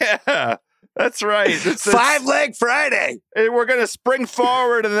 Yeah. That's right. It's 5-leg Friday. We're going to spring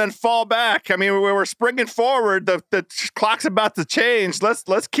forward and then fall back. I mean, we're springing forward. The clock's about to change.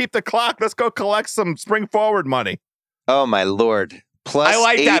 Let's keep the clock. Let's go collect some spring forward money. Oh, my Lord. Plus I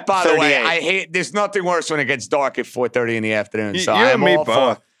like that, by the way. 838. There's nothing worse when it gets dark at 4:30 in the afternoon. So You and me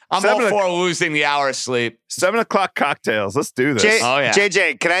both. I'm all for losing the hour of sleep. 7 o'clock cocktails. Let's do this.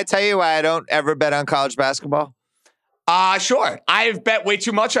 JJ, can I tell you why I don't ever bet on college basketball? Sure. I've bet way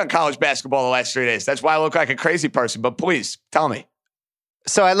too much on college basketball the last 3 days. That's why I look like a crazy person. But please, tell me.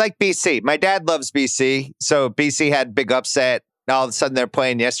 So I like BC. My dad loves BC. So BC had big upset. All of a sudden they're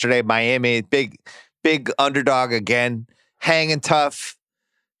playing yesterday. Miami, big underdog again. Hanging tough.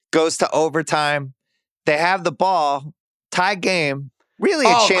 Goes to overtime. They have the ball. Tie game. Really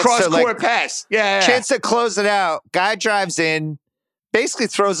a chance cross-court pass. Yeah. Chance to close it out. Guy drives in. Basically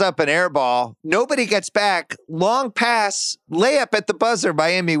throws up an air ball. Nobody gets back. Long pass, layup at the buzzer.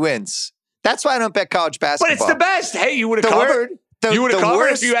 Miami wins. That's why I don't bet college basketball. But it's the best. Hey, you would have covered. You would have covered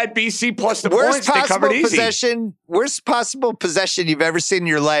if you had BC plus the points. They covered easy. Worst possible possession you've ever seen in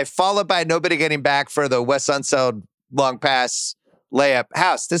your life, followed by nobody getting back for the Wes Unseld long pass layup.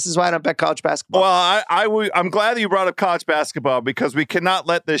 House, this is why I don't bet college basketball. Well, I'm glad that you brought up college basketball because we cannot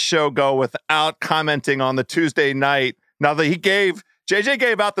let this show go without commenting on the Tuesday night. Now that JJ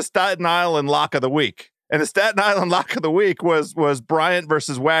gave out the Staten Island lock of the week. And the Staten Island lock of the week was Bryant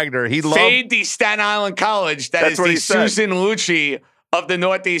versus Wagner. Fade the Staten Island College. That's the Susan Lucci of the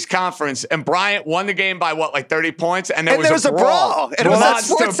Northeast Conference. And Bryant won the game by 30 points? And there was a brawl. And it was at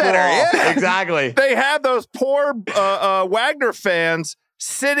Sports Center. Yeah. Exactly. They had those poor Wagner fans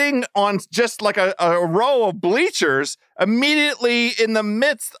sitting on just like a row of bleachers immediately in the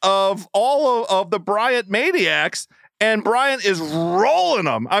midst of all of the Bryant maniacs. and Bryant is rolling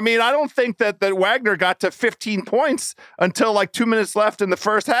them. I mean, I don't think that Wagner got to 15 points until like 2 minutes left in the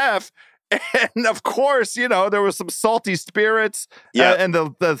first half. And of course, there was some salty spirits in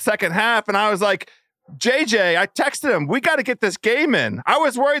the second half. And I was like, JJ, I texted him, we got to get this game in. I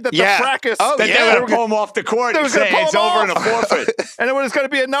was worried that the fracas... that they were going to pull him off the court and say it's over in a forfeit. And it was going to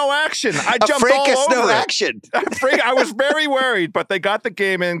be a no action. I jumped all over no action. I was very worried, but they got the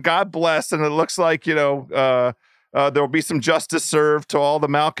game in. God bless. And it looks like, there will be some justice served to all the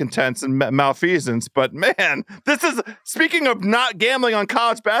malcontents and malfeasance. But man, this is, speaking of not gambling on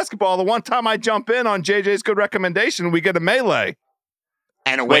college basketball, the one time I jump in on JJ's good recommendation, we get a melee.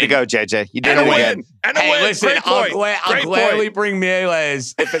 And a win. Way to go, JJ. You did it again. And a win. Listen, Great I'll gladly bring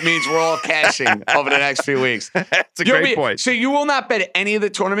melees if it means we're all cashing over the next few weeks. That's a great point. So you will not bet any of the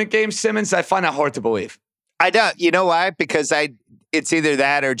tournament games, Simmons? I find that hard to believe. I don't. You know why? Because it's either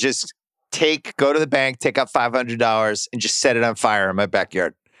that or just go to the bank, take out $500 and just set it on fire in my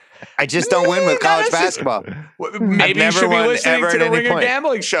backyard. I just don't win with college basketball. Maybe you should be listening to the Ringer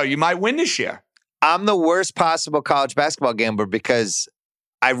Gambling Show. You might win this year. I'm the worst possible college basketball gambler because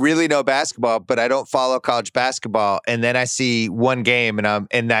I really know basketball, but I don't follow college basketball. And then I see one game and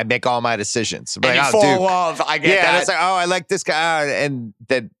I make all my decisions. And you fall in love. I get that. And it's like, I like this guy. And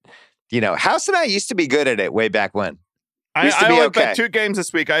then, House and I used to be good at it way back when. I only bet 2 games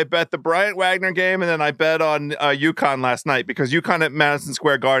this week. I bet the Bryant Wagner game, and then I bet on UConn last night because UConn at Madison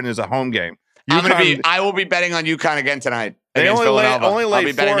Square Garden is a home game. I will be betting on UConn again tonight. They only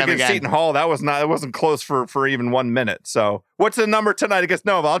laid 4 against Seton Hall. It wasn't close for even 1 minute. So what's the number tonight against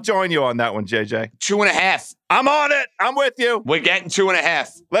Nova? I'll join you on that one, JJ. 2.5. I'm on it. I'm with you. We're getting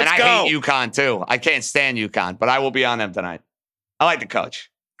 2.5. Let's go. I hate UConn too. I can't stand UConn, but I will be on them tonight. I like the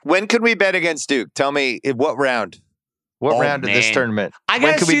coach. When could we bet against Duke? Tell me what round. What round of this tournament?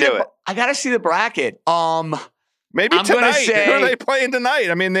 When can we do it? I gotta see the bracket. Maybe tonight. Who are they playing tonight?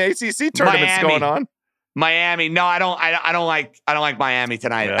 I mean, the ACC tournament's going on. Miami. No, I don't like Miami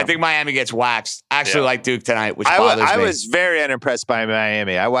tonight. Yeah. I think Miami gets waxed. I actually like Duke tonight, which bothers me. I was very unimpressed by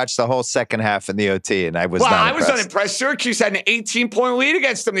Miami. I watched the whole second half in the OT, and I was not impressed. I was unimpressed. Syracuse had an 18-point lead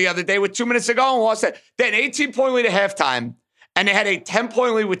against them the other day with 2 minutes to go and lost it. They had an 18-point lead at halftime, and they had a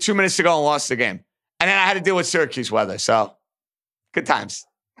 10-point lead with 2 minutes to go and lost the game. And then I had to deal with Syracuse weather. So, good times.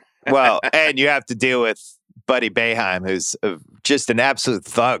 Well, and you have to deal with Buddy Boeheim, who's just an absolute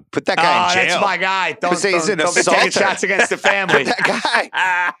thug. Put that guy in jail. That's my guy. Don't be taking shots against the family.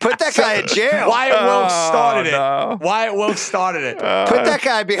 Put that guy in jail. Wyatt Wilkes started it. Wyatt Wilkes started it. Put that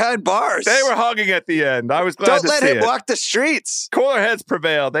guy behind bars. They were hugging at the end. I was glad to see it. Don't let him walk the streets. Cooler heads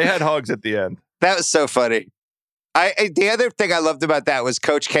prevailed. They had hugs at the end. That was so funny. The other thing I loved about that was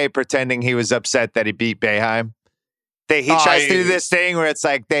Coach K pretending he was upset that he beat Boeheim. He tries to do this thing where it's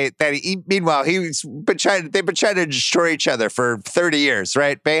like meanwhile they've been trying to destroy each other for 30 years,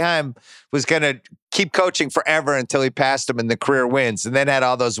 right? Boeheim was going to keep coaching forever until he passed him in the career wins and then had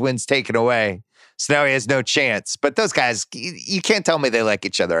all those wins taken away. So now he has no chance. But those guys, you can't tell me they like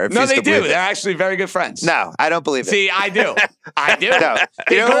each other. No, they do. They're actually very good friends. No, I don't believe it. See, I do. I do. No.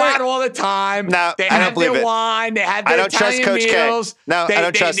 They go out all the time. No, they I don't have believe their it. wine. They have their Italian Coach meals. K. No, I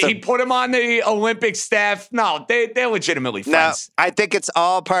don't trust him. He put him on the Olympic staff. No, they're legitimately friends. No, I think it's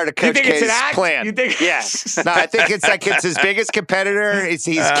all part of Coach K's plan. You think? Yes. No, I think it's his biggest competitor. He's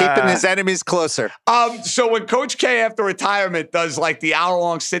keeping his enemies closer. So when Coach K after retirement does like the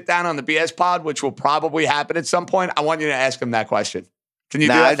hour-long sit-down on the BS pod, which will probably happen at some point, I want you to ask him that question. Can you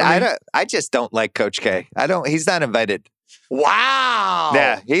do that for me? I just don't like Coach K. He's not invited. Wow.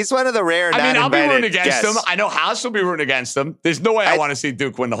 Yeah, he's one of the rare not invited I'll be rooting against guests. him. I know House will be rooting against him. There's no way I want to see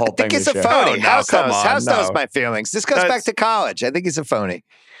Duke win the whole thing. I think it's a phony. House knows my feelings. This goes back to college. I think he's a phony.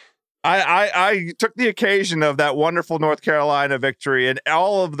 I took the occasion of that wonderful North Carolina victory and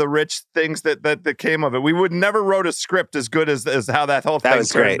all of the rich things that came of it. We would never wrote a script as good as how that whole thing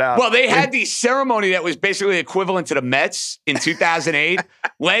turned out. Well, they had the ceremony that was basically equivalent to the Mets in 2008.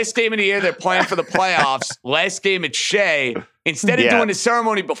 Last game of the year, they're playing for the playoffs. Last game at Shea. Instead of doing the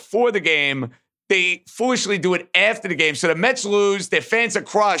ceremony before the game, they foolishly do it after the game. So the Mets lose, their fans are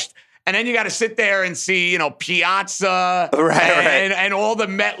crushed. And then you got to sit there and see, Piazza and all the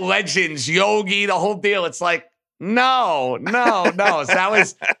Met legends, Yogi, the whole deal. It's like, no. So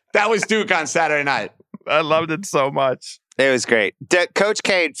that was Duke on Saturday night. I loved it so much. It was great. Coach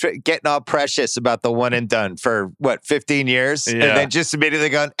K getting all precious about the one and done for 15 years, and then just immediately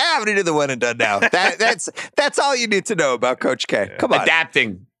going, I'm going to do the one and done now. That's all you need to know about Coach K. Yeah. Come on,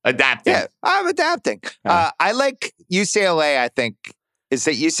 adapting. Yeah, I'm adapting. I like UCLA. I think. Is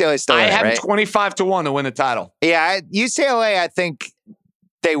that UCLA still I in, have right? 25-1 to win the title. Yeah, UCLA, I think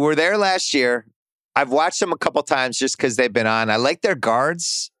they were there last year. I've watched them a couple times just because they've been on. I like their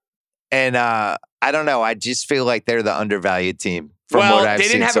guards, and I don't know. I just feel like they're the undervalued team from what I've seen so far. They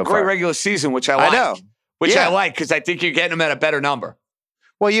didn't have a great regular season, which I like. I know. I like because I think you're getting them at a better number.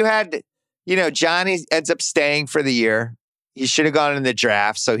 Well, you had, Johnny ends up staying for the year. He should have gone in the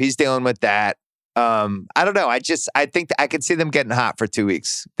draft, so he's dealing with that. I don't know. I think I could see them getting hot for 2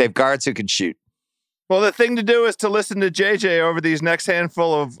 weeks. They have guards who can shoot. Well, the thing to do is to listen to JJ over these next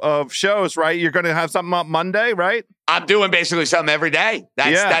handful of shows, right? You're going to have something up Monday, right? I'm doing basically something every day.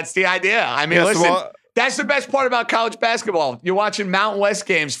 That's the idea. I mean, listen, that's the best part about college basketball. You're watching Mountain West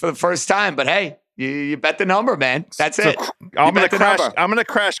games for the first time, but hey, you bet the number, man. That's it. I'm going to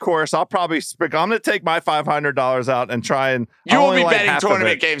crash course. I'm going to take my $500 out and try and. You will be betting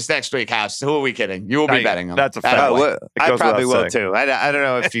tournament games next week, House. Who are we kidding? You will be betting them. That's a fact. I probably will too. I don't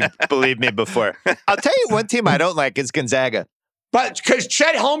know if you believe me before. I'll tell you one team I don't like is Gonzaga. But because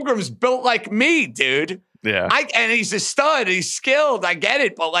Chet Holmgren's built like me, dude. Yeah. And he's a stud. He's skilled. I get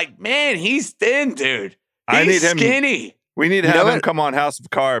it. But man, he's thin, dude. I need him skinny. We need to have him come on House of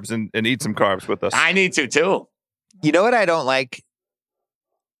Carbs and eat some carbs with us. I need to too. You know what I don't like?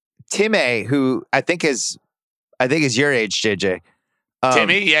 Tim A, who I think is your age, JJ.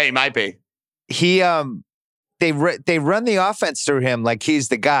 Timmy? Yeah, he might be. They run the offense through him like he's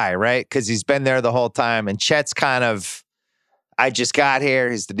the guy, right? Because he's been there the whole time. And Chet's kind of, I just got here.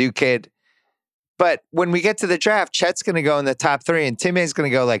 He's the new kid. But when we get to the draft, Chet's going to go in the top 3 and Tim A's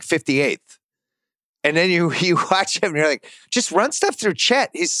going to go 58th. And then you watch him and you're like, just run stuff through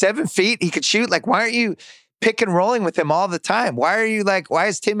Chet. He's 7 feet. He could shoot. Why aren't you pick and rolling with him all the time? Why are you why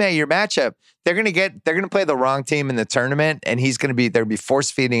is Tim A your matchup? They're going to play the wrong team in the tournament and they're going to be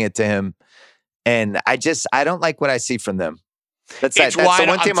force feeding it to him. And I don't like what I see from them. That's the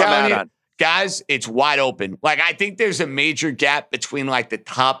one team I'm out on. Guys, it's wide open. I think there's a major gap between the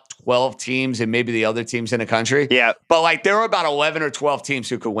top 12 teams and maybe the other teams in the country. Yeah. But there are about 11 or 12 teams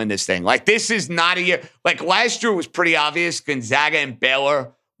who could win this thing. This is not a year. Last year was pretty obvious. Gonzaga and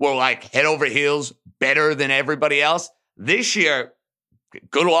Baylor were head over heels better than everybody else. This year,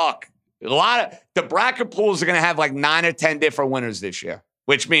 good luck. The bracket pools are going to have 9 or 10 different winners this year,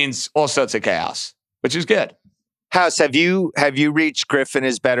 which means all sorts of chaos, which is good. House, have you reached Griffin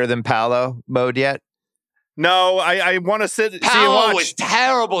is better than Paolo mode yet? No, I want to see and watch. Paolo was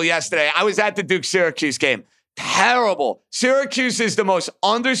terrible yesterday. I was at the Duke-Syracuse game. Terrible. Syracuse is the most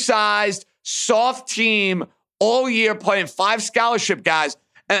undersized, soft team all year playing 5 scholarship guys.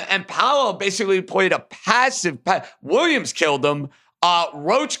 And Paolo basically played a passive. Williams killed him.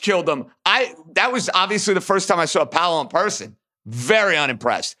 Roach killed him. That was obviously the first time I saw Paolo in person. Very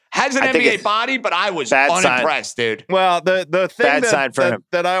unimpressed. Has an NBA body, but I was unimpressed, dude. Well, the thing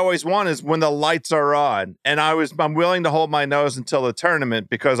that I always want is when the lights are on, and I'm willing to hold my nose until the tournament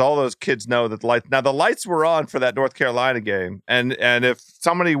because all those kids know that the lights were on for that North Carolina game, and if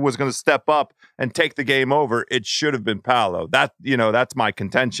somebody was going to step up and take the game over, it should have been Paolo. That's my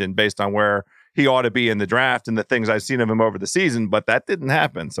contention based on where he ought to be in the draft and the things I've seen of him over the season, but that didn't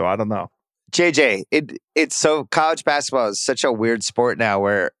happen, so I don't know. JJ, it's so college basketball is such a weird sport now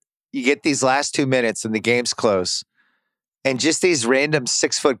where you get these last 2 minutes and the game's close. And just these random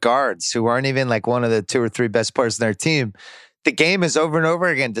 6-foot guards who aren't even one of the 2 or 3 best players in their team. The game is over and over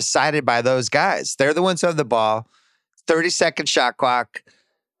again decided by those guys. They're the ones who have the ball. 30-second shot clock.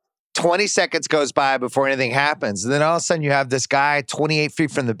 20 seconds goes by before anything happens. And then all of a sudden you have this guy 28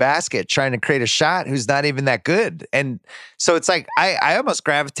 feet from the basket trying to create a shot who's not even that good. And so it's I almost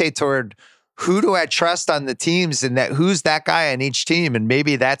gravitate toward who do I trust on the teams and who's that guy on each team? And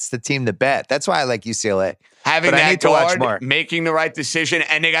maybe that's the team to bet. That's why I like UCLA. Having that guard, making the right decision,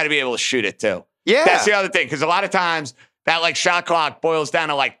 and they got to be able to shoot it too. Yeah. That's the other thing. Because a lot of times that shot clock boils down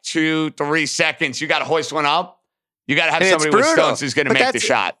to 2-3 seconds. You got to hoist one up. You got to have somebody with stones who's going to make the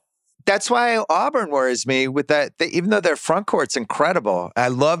shot. That's why Auburn worries me with that. Even though their front court's incredible, I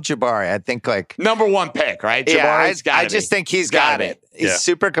love Jabari. I think number 1 pick, right? Jabari's I just think he's got it. He's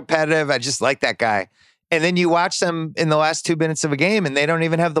super competitive. I just like that guy. And then you watch them in the last 2 minutes of a game, and they don't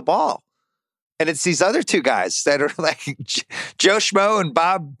even have the ball. And it's these other 2 guys that are Joe Schmo and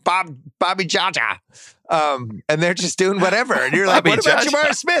Bobby Jaja. And they're just doing whatever. And you're like, what about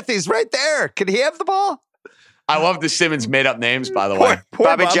Jabari Smith? He's right there. Can he have the ball? I love the Simmons made up names, by the way. Poor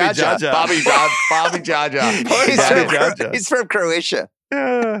Bobby Jaja. Bobby Jaja. He's from Croatia.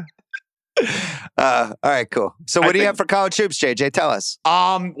 All right, cool. So what do you have for college hoops, JJ? Tell us.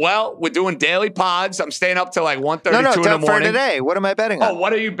 Well, we're doing daily pods. I'm staying up till 1:32 in the morning. For today. What am I betting on? Oh,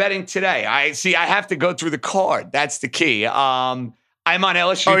 what are you betting today? I have to go through the card. That's the key. I'm on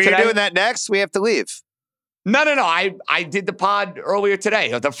LSU today. Oh, you're doing that next? We have to leave. No. I did the pod earlier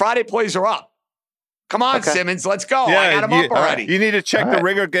today. The Friday plays are up. Come on, Okay. Simmons. Let's go. I got him up already. You need to check the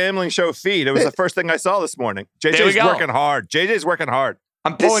Ringer Gambling Show feed. It was the first thing I saw this morning. JJ's working hard. JJ's working hard.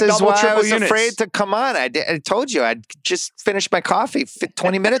 I'm This pulling is double, why I triple was units. afraid to come on. I told you I'd just finished my coffee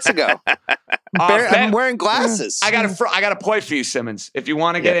 20 minutes ago. I'm wearing glasses. I got a play for you, Simmons. If you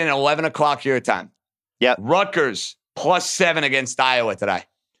want to get in at 11 o'clock your time. Yep. Rutgers +7 against Iowa today.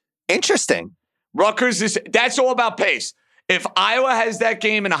 Interesting. That's all about pace. If Iowa has that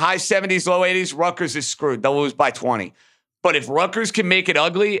game in the high 70s, low 80s, Rutgers is screwed. They'll lose by 20. But if Rutgers can make it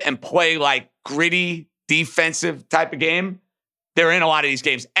ugly and play like gritty, defensive type of game, they're in a lot of these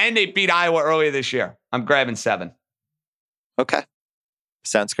games. And they beat Iowa earlier this year. I'm grabbing 7. Okay.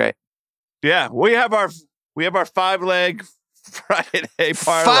 Sounds great. Yeah, we have our 5-leg Friday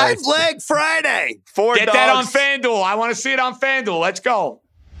parlay. 5-leg Friday. 4 Get dogs. that on FanDuel. I want to see it on FanDuel. Let's go.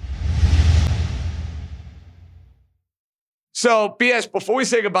 So, BS, before we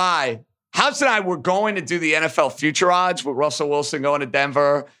say goodbye, House and I were going to do the NFL future odds with Russell Wilson going to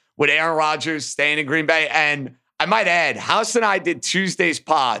Denver, with Aaron Rodgers staying in Green Bay. And I might add, House and I did Tuesday's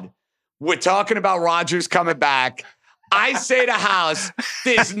pod. We're talking about Rodgers coming back. I say to House,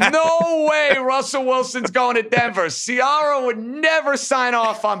 there's no way Russell Wilson's going to Denver. Ciara would never sign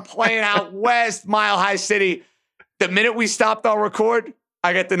off on playing out west, Mile High City. The minute we stopped our record,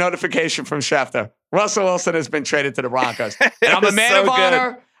 I get the notification from Schefter. Russell Wilson has been traded to the Broncos. And I'm a man of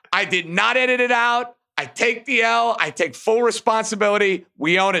honor. I did not edit it out. I take the L. I take full responsibility.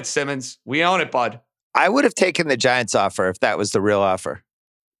 We own it, Simmons. We own it, bud. I would have taken the Giants offer if that was the real offer.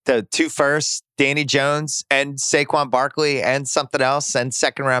 The 2 firsts, Danny Jones and Saquon Barkley and something else and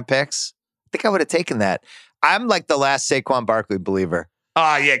 2nd-round picks. I think I would have taken that. I'm like the last Saquon Barkley believer.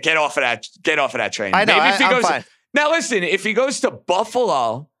 Yeah, get off of that train. I know, Maybe if he I'm goes, fine. Now listen, if he goes to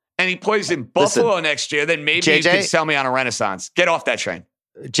Buffalo and he plays in Buffalo next year, then maybe you can sell me on a Renaissance. Get off that train.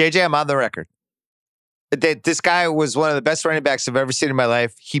 JJ, I'm on the record. This guy was one of the best running backs I've ever seen in my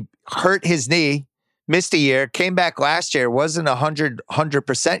life. He hurt his knee, missed a year, came back last year, wasn't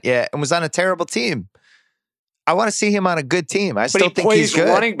 100% yet, and was on a terrible team. I want to see him on a good team. I still think he's good.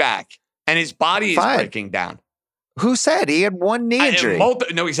 Running back, and his body is breaking down. Who said? He had one knee injury.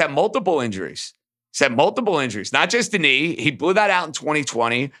 He's had multiple injuries. Not just the knee. He blew that out in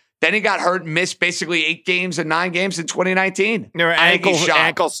 2020. Then he got hurt and missed basically 8 games and 9 games in 2019. There were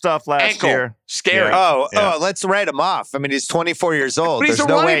ankle stuff last year. Scary. Oh, let's write him off. I mean, he's 24 years old. But There's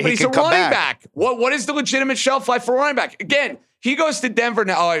no way he can come back. Back. What is the legitimate shelf life for a running back? Again, he goes to Denver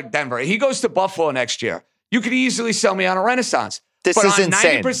now. Denver. He goes to Buffalo next year. You could easily sell me on a Renaissance. But is on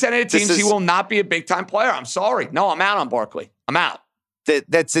insane. 90% of the teams, he will not be a big-time player. I'm sorry. No, I'm out on Barkley. I'm out.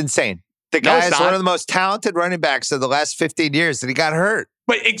 That's insane. The guy is one of the most talented running backs of the last 15 years, and he got hurt.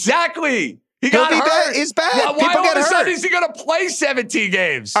 But exactly. He got hurt. He's bad. Why all of a sudden is he going to play 17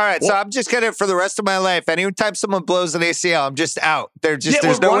 games? All right, so I'm just going to, for the rest of my life, anytime someone blows an ACL, I'm just out. There's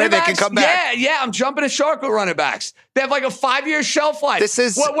no way they can come back. Yeah, I'm jumping a shark with running backs. They have like a 5-year shelf life.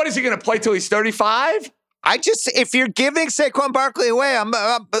 What is he going to play till he's 35? If you're giving Saquon Barkley away,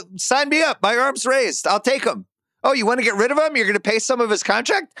 sign me up. My arm's raised. I'll take him. Oh, you want to get rid of him? You're going to pay some of his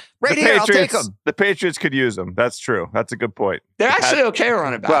contract? I'll take him. The Patriots could use him. That's true. That's a good point. They're actually okay at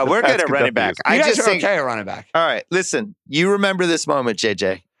running back. Well, we're good at running back. You guys are okay at running back. All right, listen. You remember this moment,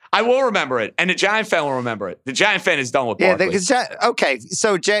 JJ. I will remember it, and the Giant fan will remember it. The Giant fan is done with Barkley. Okay,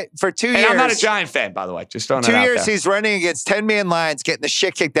 so for 2 years... And I'm not a Giant fan, by the way. Just throwing that out there. 2 years, he's running against 10 man lines, getting the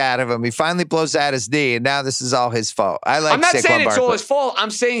shit kicked out of him. He finally blows out his knee, and now this is all his fault. I'm not saying it's all his fault. I'm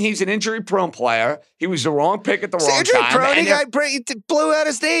saying he's an injury-prone player. He was the wrong pick at the wrong time. Injury-prone? He blew out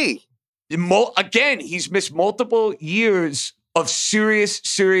his knee. Again, he's missed multiple years of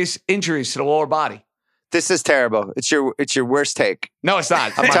serious injuries to the lower body. This is terrible. It's your worst take. No, it's not.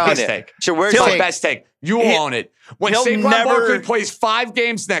 It's my best take. It's your worst take. My best take. You will own it. When Saquon Barkley plays 5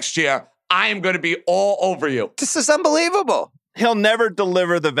 games next year, I am going to be all over you. This is unbelievable. He'll never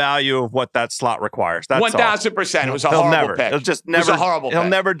deliver the value of what that slot requires. That's 1,000%. It was a horrible pick. It was a horrible pick. He'll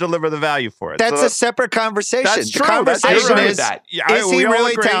never deliver the value for it. That's a separate conversation. That's true. The conversation is he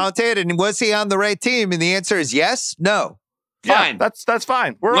really agree. talented and was he on the right team? And the answer is yes, no. Fine. Yeah, that's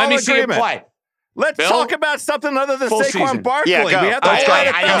fine. We're Let all me in agreement. See him play. Let's talk about something other than Full Saquon season. Barkley. Yeah, go. We have to play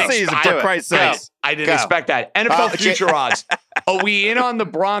the full season, for Christ's sakes. I didn't expect that. NFL future odds. Are we in on the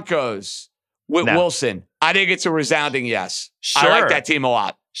Broncos with Wilson? I think it's a resounding yes. Sure. I like that team a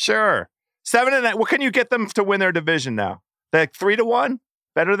lot. Sure. 7-9. What can you get them to win their division now? Like 3-1?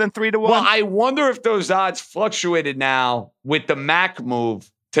 Better than 3-1? Well, I wonder if those odds fluctuated now with the Mac move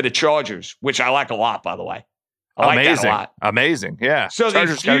to the Chargers, which I like a lot, by the way. I like that a lot. Amazing. Yeah. So the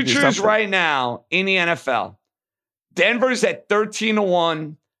futures right now in the NFL, Denver's at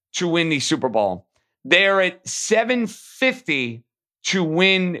 13-1 to win the Super Bowl. They're at 750 to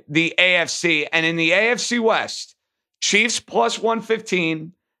win the AFC. And in the AFC West, Chiefs plus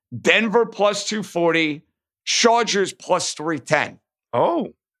 115, Denver plus 240, Chargers plus 310.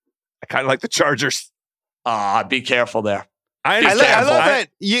 Oh, I kind of like the Chargers. Be careful there. I love that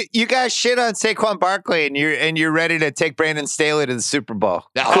you guys shit on Saquon Barkley and you're ready to take Brandon Staley to the Super Bowl.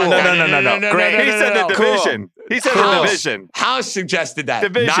 No. Great. He said the division. He said the division. House suggested that.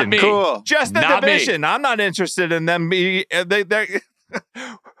 Division. Not me. Cool. Just the division. I'm not interested in them.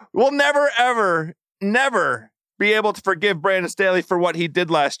 We'll never be able to forgive Brandon Staley for what he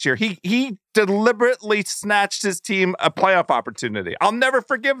did last year. He deliberately snatched his team a playoff opportunity. I'll never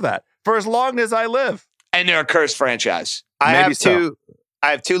forgive that for as long as I live. And they're a cursed franchise. I have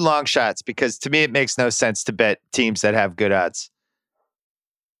two long shots because to me it makes no sense to bet teams that have good odds.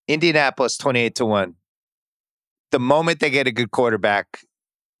 Indianapolis 28-1. The moment they get a good quarterback,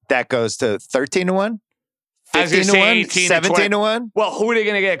 that goes to 13-1, 15-1, 17-1. Well, who are they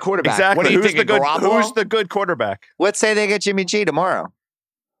going to get a quarterback? Exactly. What do you think? Who's the good quarterback? Let's say they get Jimmy G tomorrow.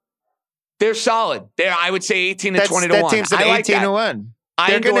 They're solid. I would say 18 to 20 to 1. That team's at 18-1.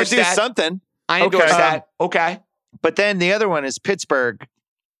 They're going to do something. I endorse that. Okay. But then the other one is Pittsburgh,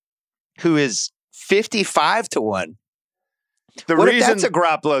 who is 55-1. If that's a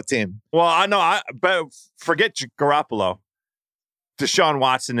Garoppolo team? Well, I know. But forget Garoppolo. Deshaun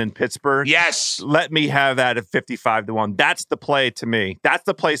Watson in Pittsburgh. Yes. Let me have that at 55-1. That's the play to me. That's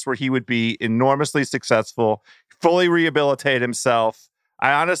the place where he would be enormously successful, fully rehabilitate himself.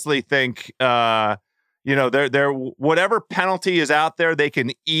 I honestly think, they're whatever penalty is out there, they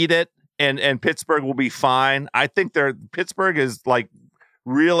can eat it. And Pittsburgh will be fine. I think Pittsburgh is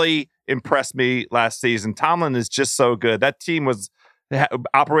really impressed me last season. Tomlin is just so good. That team was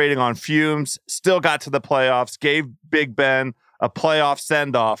operating on fumes, still got to the playoffs, gave Big Ben a playoff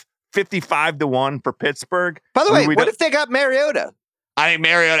send-off, 55-1 for Pittsburgh. By the way, what if they got Mariota? I think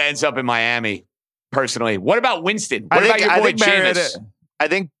Mariota ends up in Miami, personally. What about Winston? What about your boy Jameis? I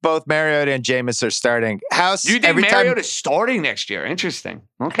think both Mariota and Jameis are starting. House. You think Mariota's starting next year? Interesting.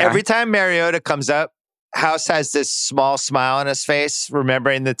 Okay. Every time Mariota comes up, House has this small smile on his face,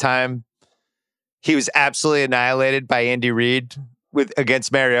 remembering the time he was absolutely annihilated by Andy Reid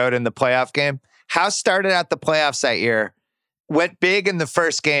against Mariota in the playoff game. House started out the playoffs that year, went big in the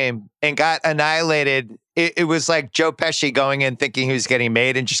first game, and got annihilated. It was like Joe Pesci going in thinking he was getting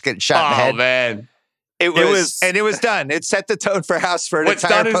made and just getting shot in the head. Oh, man. It was done. It set the tone for House for an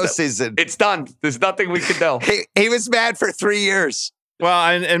entire postseason. It's done. There's nothing we can do. He was mad for 3 years.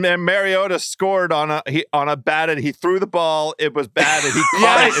 Well, and Mariota scored on a batted. He threw the ball. It was batted. He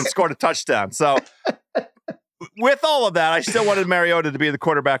caught it and scored a touchdown. So, with all of that, I still wanted Mariota to be the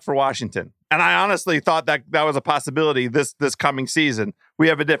quarterback for Washington, and I honestly thought that was a possibility this coming season. We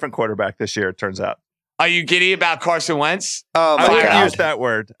have a different quarterback this year. It turns out. Are you giddy about Carson Wentz? Oh, my I wouldn't God. use that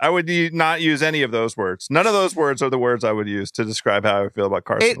word. I would not use any of those words. None of those words are the words I would use to describe how I feel about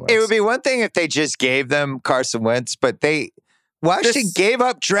Carson Wentz. It would be one thing if they just gave them Carson Wentz, but Washington gave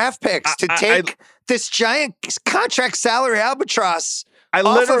up draft picks to take this giant contract salary albatross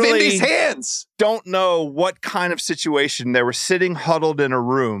off of Indy's hands. Don't know what kind of situation they were sitting huddled in a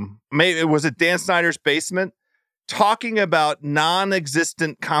room. Maybe it was at Dan Snyder's basement, talking about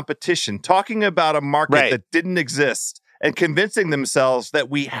non-existent competition, talking about a market that didn't exist, and convincing themselves that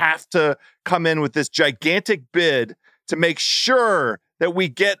we have to come in with this gigantic bid to make sure that we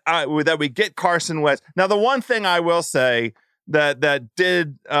get Carson Wentz. Now, the one thing I will say that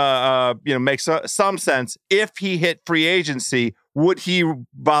did make some sense, if he hit free agency, would he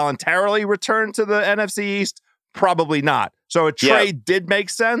voluntarily return to the NFC East? Probably not. So a trade did make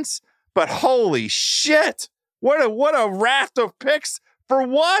sense, but holy shit. What a raft of picks for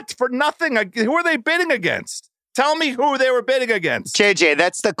what? For nothing. Who are they bidding against? Tell me who they were bidding against. JJ,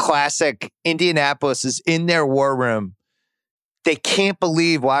 that's the classic. Indianapolis is in their war room. They can't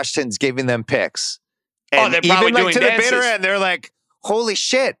believe Washington's giving them picks. And they're probably doing to dances. The bitter end, they're like, holy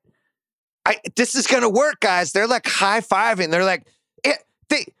shit. This is going to work, guys. They're like high-fiving. They're like,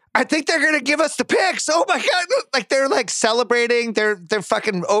 I think they're going to give us the picks. Oh my God. Like they're like celebrating. They're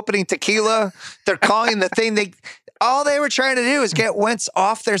fucking opening tequila. They're calling the thing. All they were trying to do is get Wentz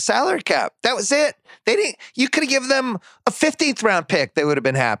off their salary cap. That was it. You could have given them a 15th round pick. They would have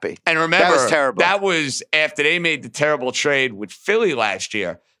been happy. And remember, that was terrible. That was after they made the terrible trade with Philly last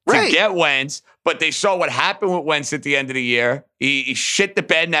year to get Wentz. But they saw what happened with Wentz at the end of the year. He shit the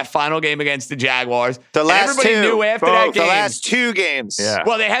bed in that final game against the Jaguars. Everybody knew after that game. The last two games. Yeah.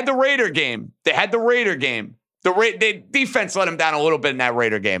 Well, they had the Raider game. The defense let them down a little bit in that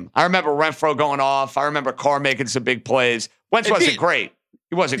Raider game. I remember Renfro going off. I remember Carr making some big plays. Wentz wasn't great.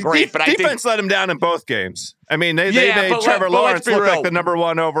 He wasn't great, but I think defense let him down in both games. I mean, they Yeah, made but Trevor Lawrence let's be look like real. the number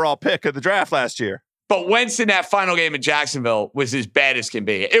 1 overall pick of the draft last year. But Wentz in that final game in Jacksonville was as bad as can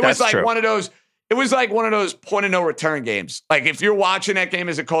be. It was That's like true. one of those. It was like one of those point of no return games. Like if you're watching that game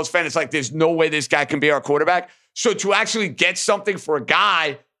as a Colts fan, it's like there's no way this guy can be our quarterback. So to actually get something for a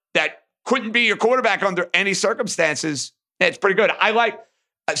guy that couldn't be your quarterback under any circumstances, it's pretty good. I like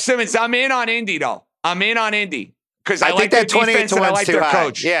Simmons. I'm in on Indy though. I'm in on Indy because I like think their that 28 defense to and I 1's like too their high.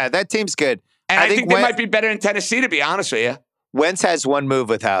 coach. Yeah, that team's good. And I think they Wen- might be better in Tennessee, to be honest with you. Wentz has one move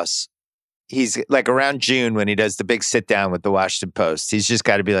with House. He's like around June when he does the big sit down with the Washington Post. He's just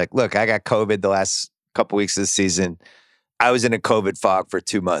got to be like, look, I got COVID the last couple weeks of the season. I was in a COVID fog for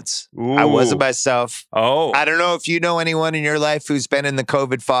 2 months. I wasn't myself. Oh. I don't know if you know anyone in your life who's been in the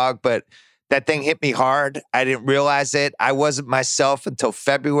COVID fog, but that thing hit me hard. I didn't realize it. I wasn't myself until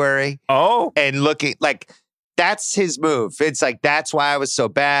February. Oh. And looking like that's his move. It's like, that's why I was so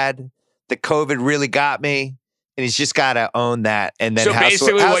bad. The COVID really got me. And he's just got to own that. And then So House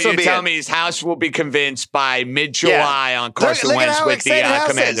basically, House what will you're be telling in. me is House will be convinced by mid-July on Carson Look at Wentz how with the excited House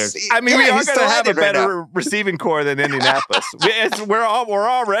Commanders. is. I mean, Yeah, we are he's going to have a delighted right now. better receiving core than Indianapolis. We're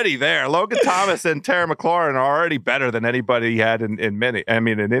already there. Logan Thomas and Terry McLaurin are already better than anybody had in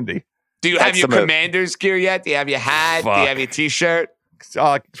Indy. Do you have That's your the move. Commanders gear yet? Do you have your hat? Do you Fuck. have your T-shirt?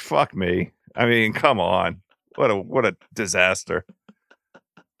 Oh, fuck me. I mean, come on. What a disaster.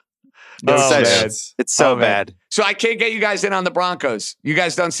 No Oh, such- man. It's so Oh, man. bad. So I can't get you guys in on the Broncos. You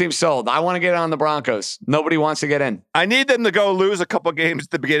guys don't seem sold. I want to get on the Broncos. Nobody wants to get in. I need them to go lose a couple games at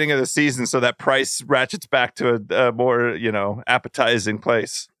the beginning of the season so that price ratchets back to a more, appetizing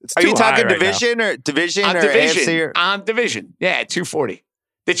place. It's Are too you high talking right now. division I'm or division. AFC? Or? I'm division. Yeah, 240.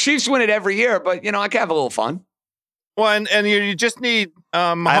 The Chiefs win it every year, but, I can have a little fun. Well, and you just need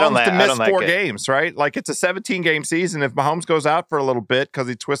I don't Mahomes to I miss don't like 4 it. games, right? Like it's a 17-game season. If Mahomes goes out for a little bit because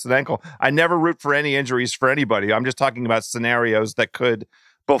he twisted ankle, I never root for any injuries for anybody. I'm just talking about scenarios that could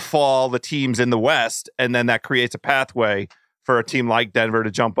befall the teams in the West, and then that creates a pathway for a team like Denver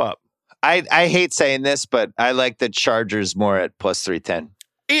to jump up. I hate saying this, but I like the Chargers more at plus 310.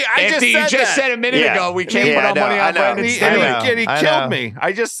 After you just said a minute Yeah. ago, we can't Yeah, put I our know, money I on know. Brandon He Staley. I killed know. me.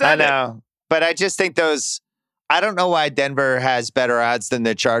 I just I said it. know. But I just think I don't know why Denver has better odds than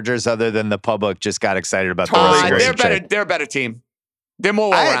the Chargers other than the public just got excited about Totally the agree. They're Wilson better. trade. They're a better team. They're more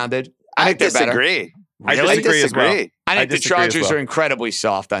well-rounded. I think they're better. disagree. I Really? disagree as well. I think I the disagree as Chargers well. are incredibly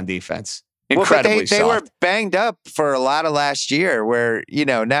soft on defense. Well, but Incredibly they were soft. banged up for a lot of last year where,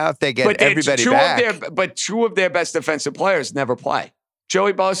 now if they get everybody back. But two of their best defensive players never play.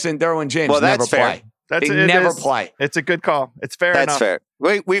 Joey Bosa and Derwin James Well, never that's fair. play. They never play. It's a good call. It's fair That's enough. fair.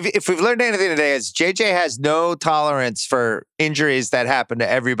 If we've learned anything today, is JJ has no tolerance for injuries that happen to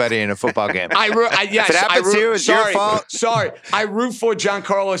everybody in a football game. Yes, If it happens to you, it's your fault. Sorry, I root for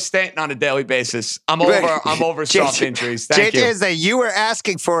Giancarlo Stanton on a daily basis. I'm over soft injuries. Thank JJ you. is that you were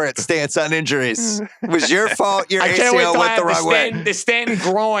asking for it stance on injuries. It was your fault. Your I can't wait ACL till I went the have wrong way. the Stanton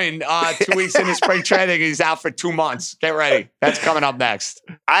groin 2 weeks into spring training. He's out for 2 months. Get ready. That's coming up next.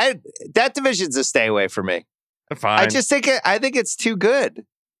 That division's a stay away for me. Fine. I just think I think it's too good.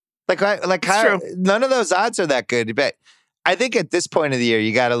 None of those odds are that good. But I think at this point of the year,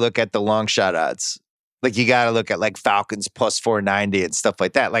 you got to look at the long shot odds. Like you got to look at like Falcons plus 490 and stuff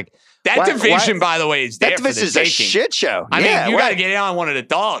like that. Like That division, by the way, is there that for the division is a taking. shit show. I Yeah, mean, you got to right. get in on one of the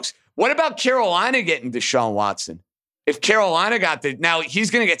dogs. What about Carolina getting Deshaun Watson? If Carolina now he's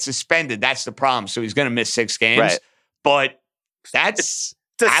going to get suspended. That's the problem. So he's going to miss 6 games. Right. But that's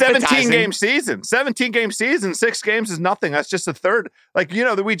It's a appetizing. 17-game season. 17-game season. 6 games is nothing. That's just a third. Like,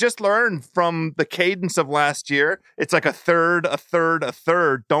 we just learned from the cadence of last year. It's like a third, a third, a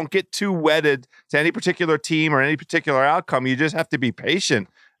third. Don't get too wedded to any particular team or any particular outcome. You just have to be patient.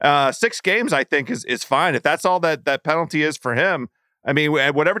 6 games, I think, is fine. If that's all that penalty is for him, I mean,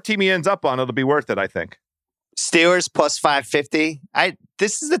 whatever team he ends up on, it'll be worth it, I think. Steelers plus 550.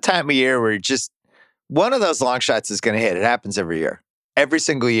 This is the time of year where just one of those long shots is going to hit. It happens every year. Every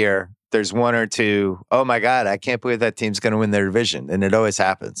single year, there's one or two. Oh my God, I can't believe that team's going to win their division. And it always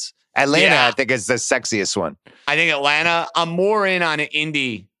happens. Atlanta, Yeah. I think, is the sexiest one. I think Atlanta, I'm more in on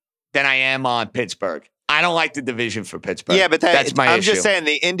Indy than I am on Pittsburgh. I don't like the division for Pittsburgh. Yeah, but that's my I'm issue. just saying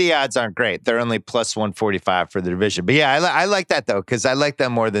the Indy odds aren't great. They're only plus 145 for the division. But yeah, I like that though, because I like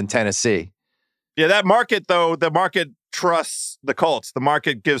them more than Tennessee. Yeah, that market, though, the market trusts the Colts. The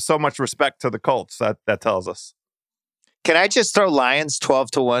market gives so much respect to the Colts. That tells us. Can I just throw Lions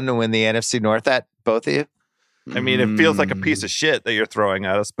 12-1 to win the NFC North at both of you? I mean, it feels like a piece of shit that you're throwing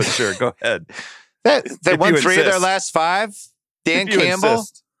at us, but sure, go ahead. They won you 3 of their insist. last 5. Dan If you Campbell.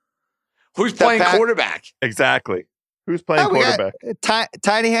 insist. Who's playing Pack- quarterback? Exactly. Who's playing quarterback?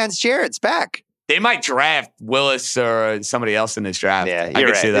 Tiny Hands Jarrett's back. They might draft Willis or somebody else in this draft. Yeah, I you're can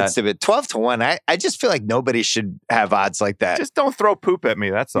right. see that. It's a bit 12-1. I just feel like nobody should have odds like that. Just don't throw poop at me.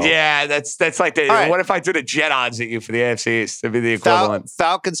 That's all. Yeah, that's like the. Right. What if I did a jet odds at you for the AFC East? It'd be the equivalent.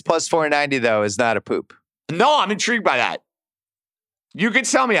 Falcons plus 490 though is not a poop. No, I'm intrigued by that. You could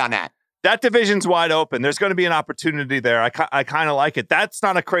sell me on that. That division's wide open. There's going to be an opportunity there. I kind of like it. That's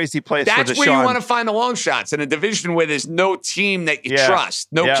not a crazy place for Deshaun. That's where you want to find the long shots in a division where there's no team that you trust.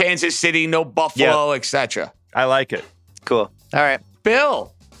 No Kansas City, no Buffalo, etc. I like it. Cool. All right.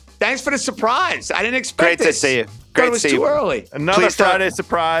 Bill, thanks for the surprise. I didn't expect Great this. to see you. Great to see you. It was too early. Another Friday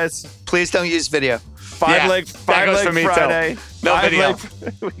surprise. Please don't use video. Five leg Friday. No video.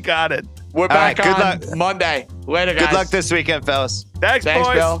 We got it. We're back right, on Monday. Later, guys. Good luck this weekend, fellas. Thanks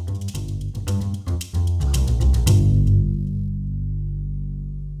boys. Bill.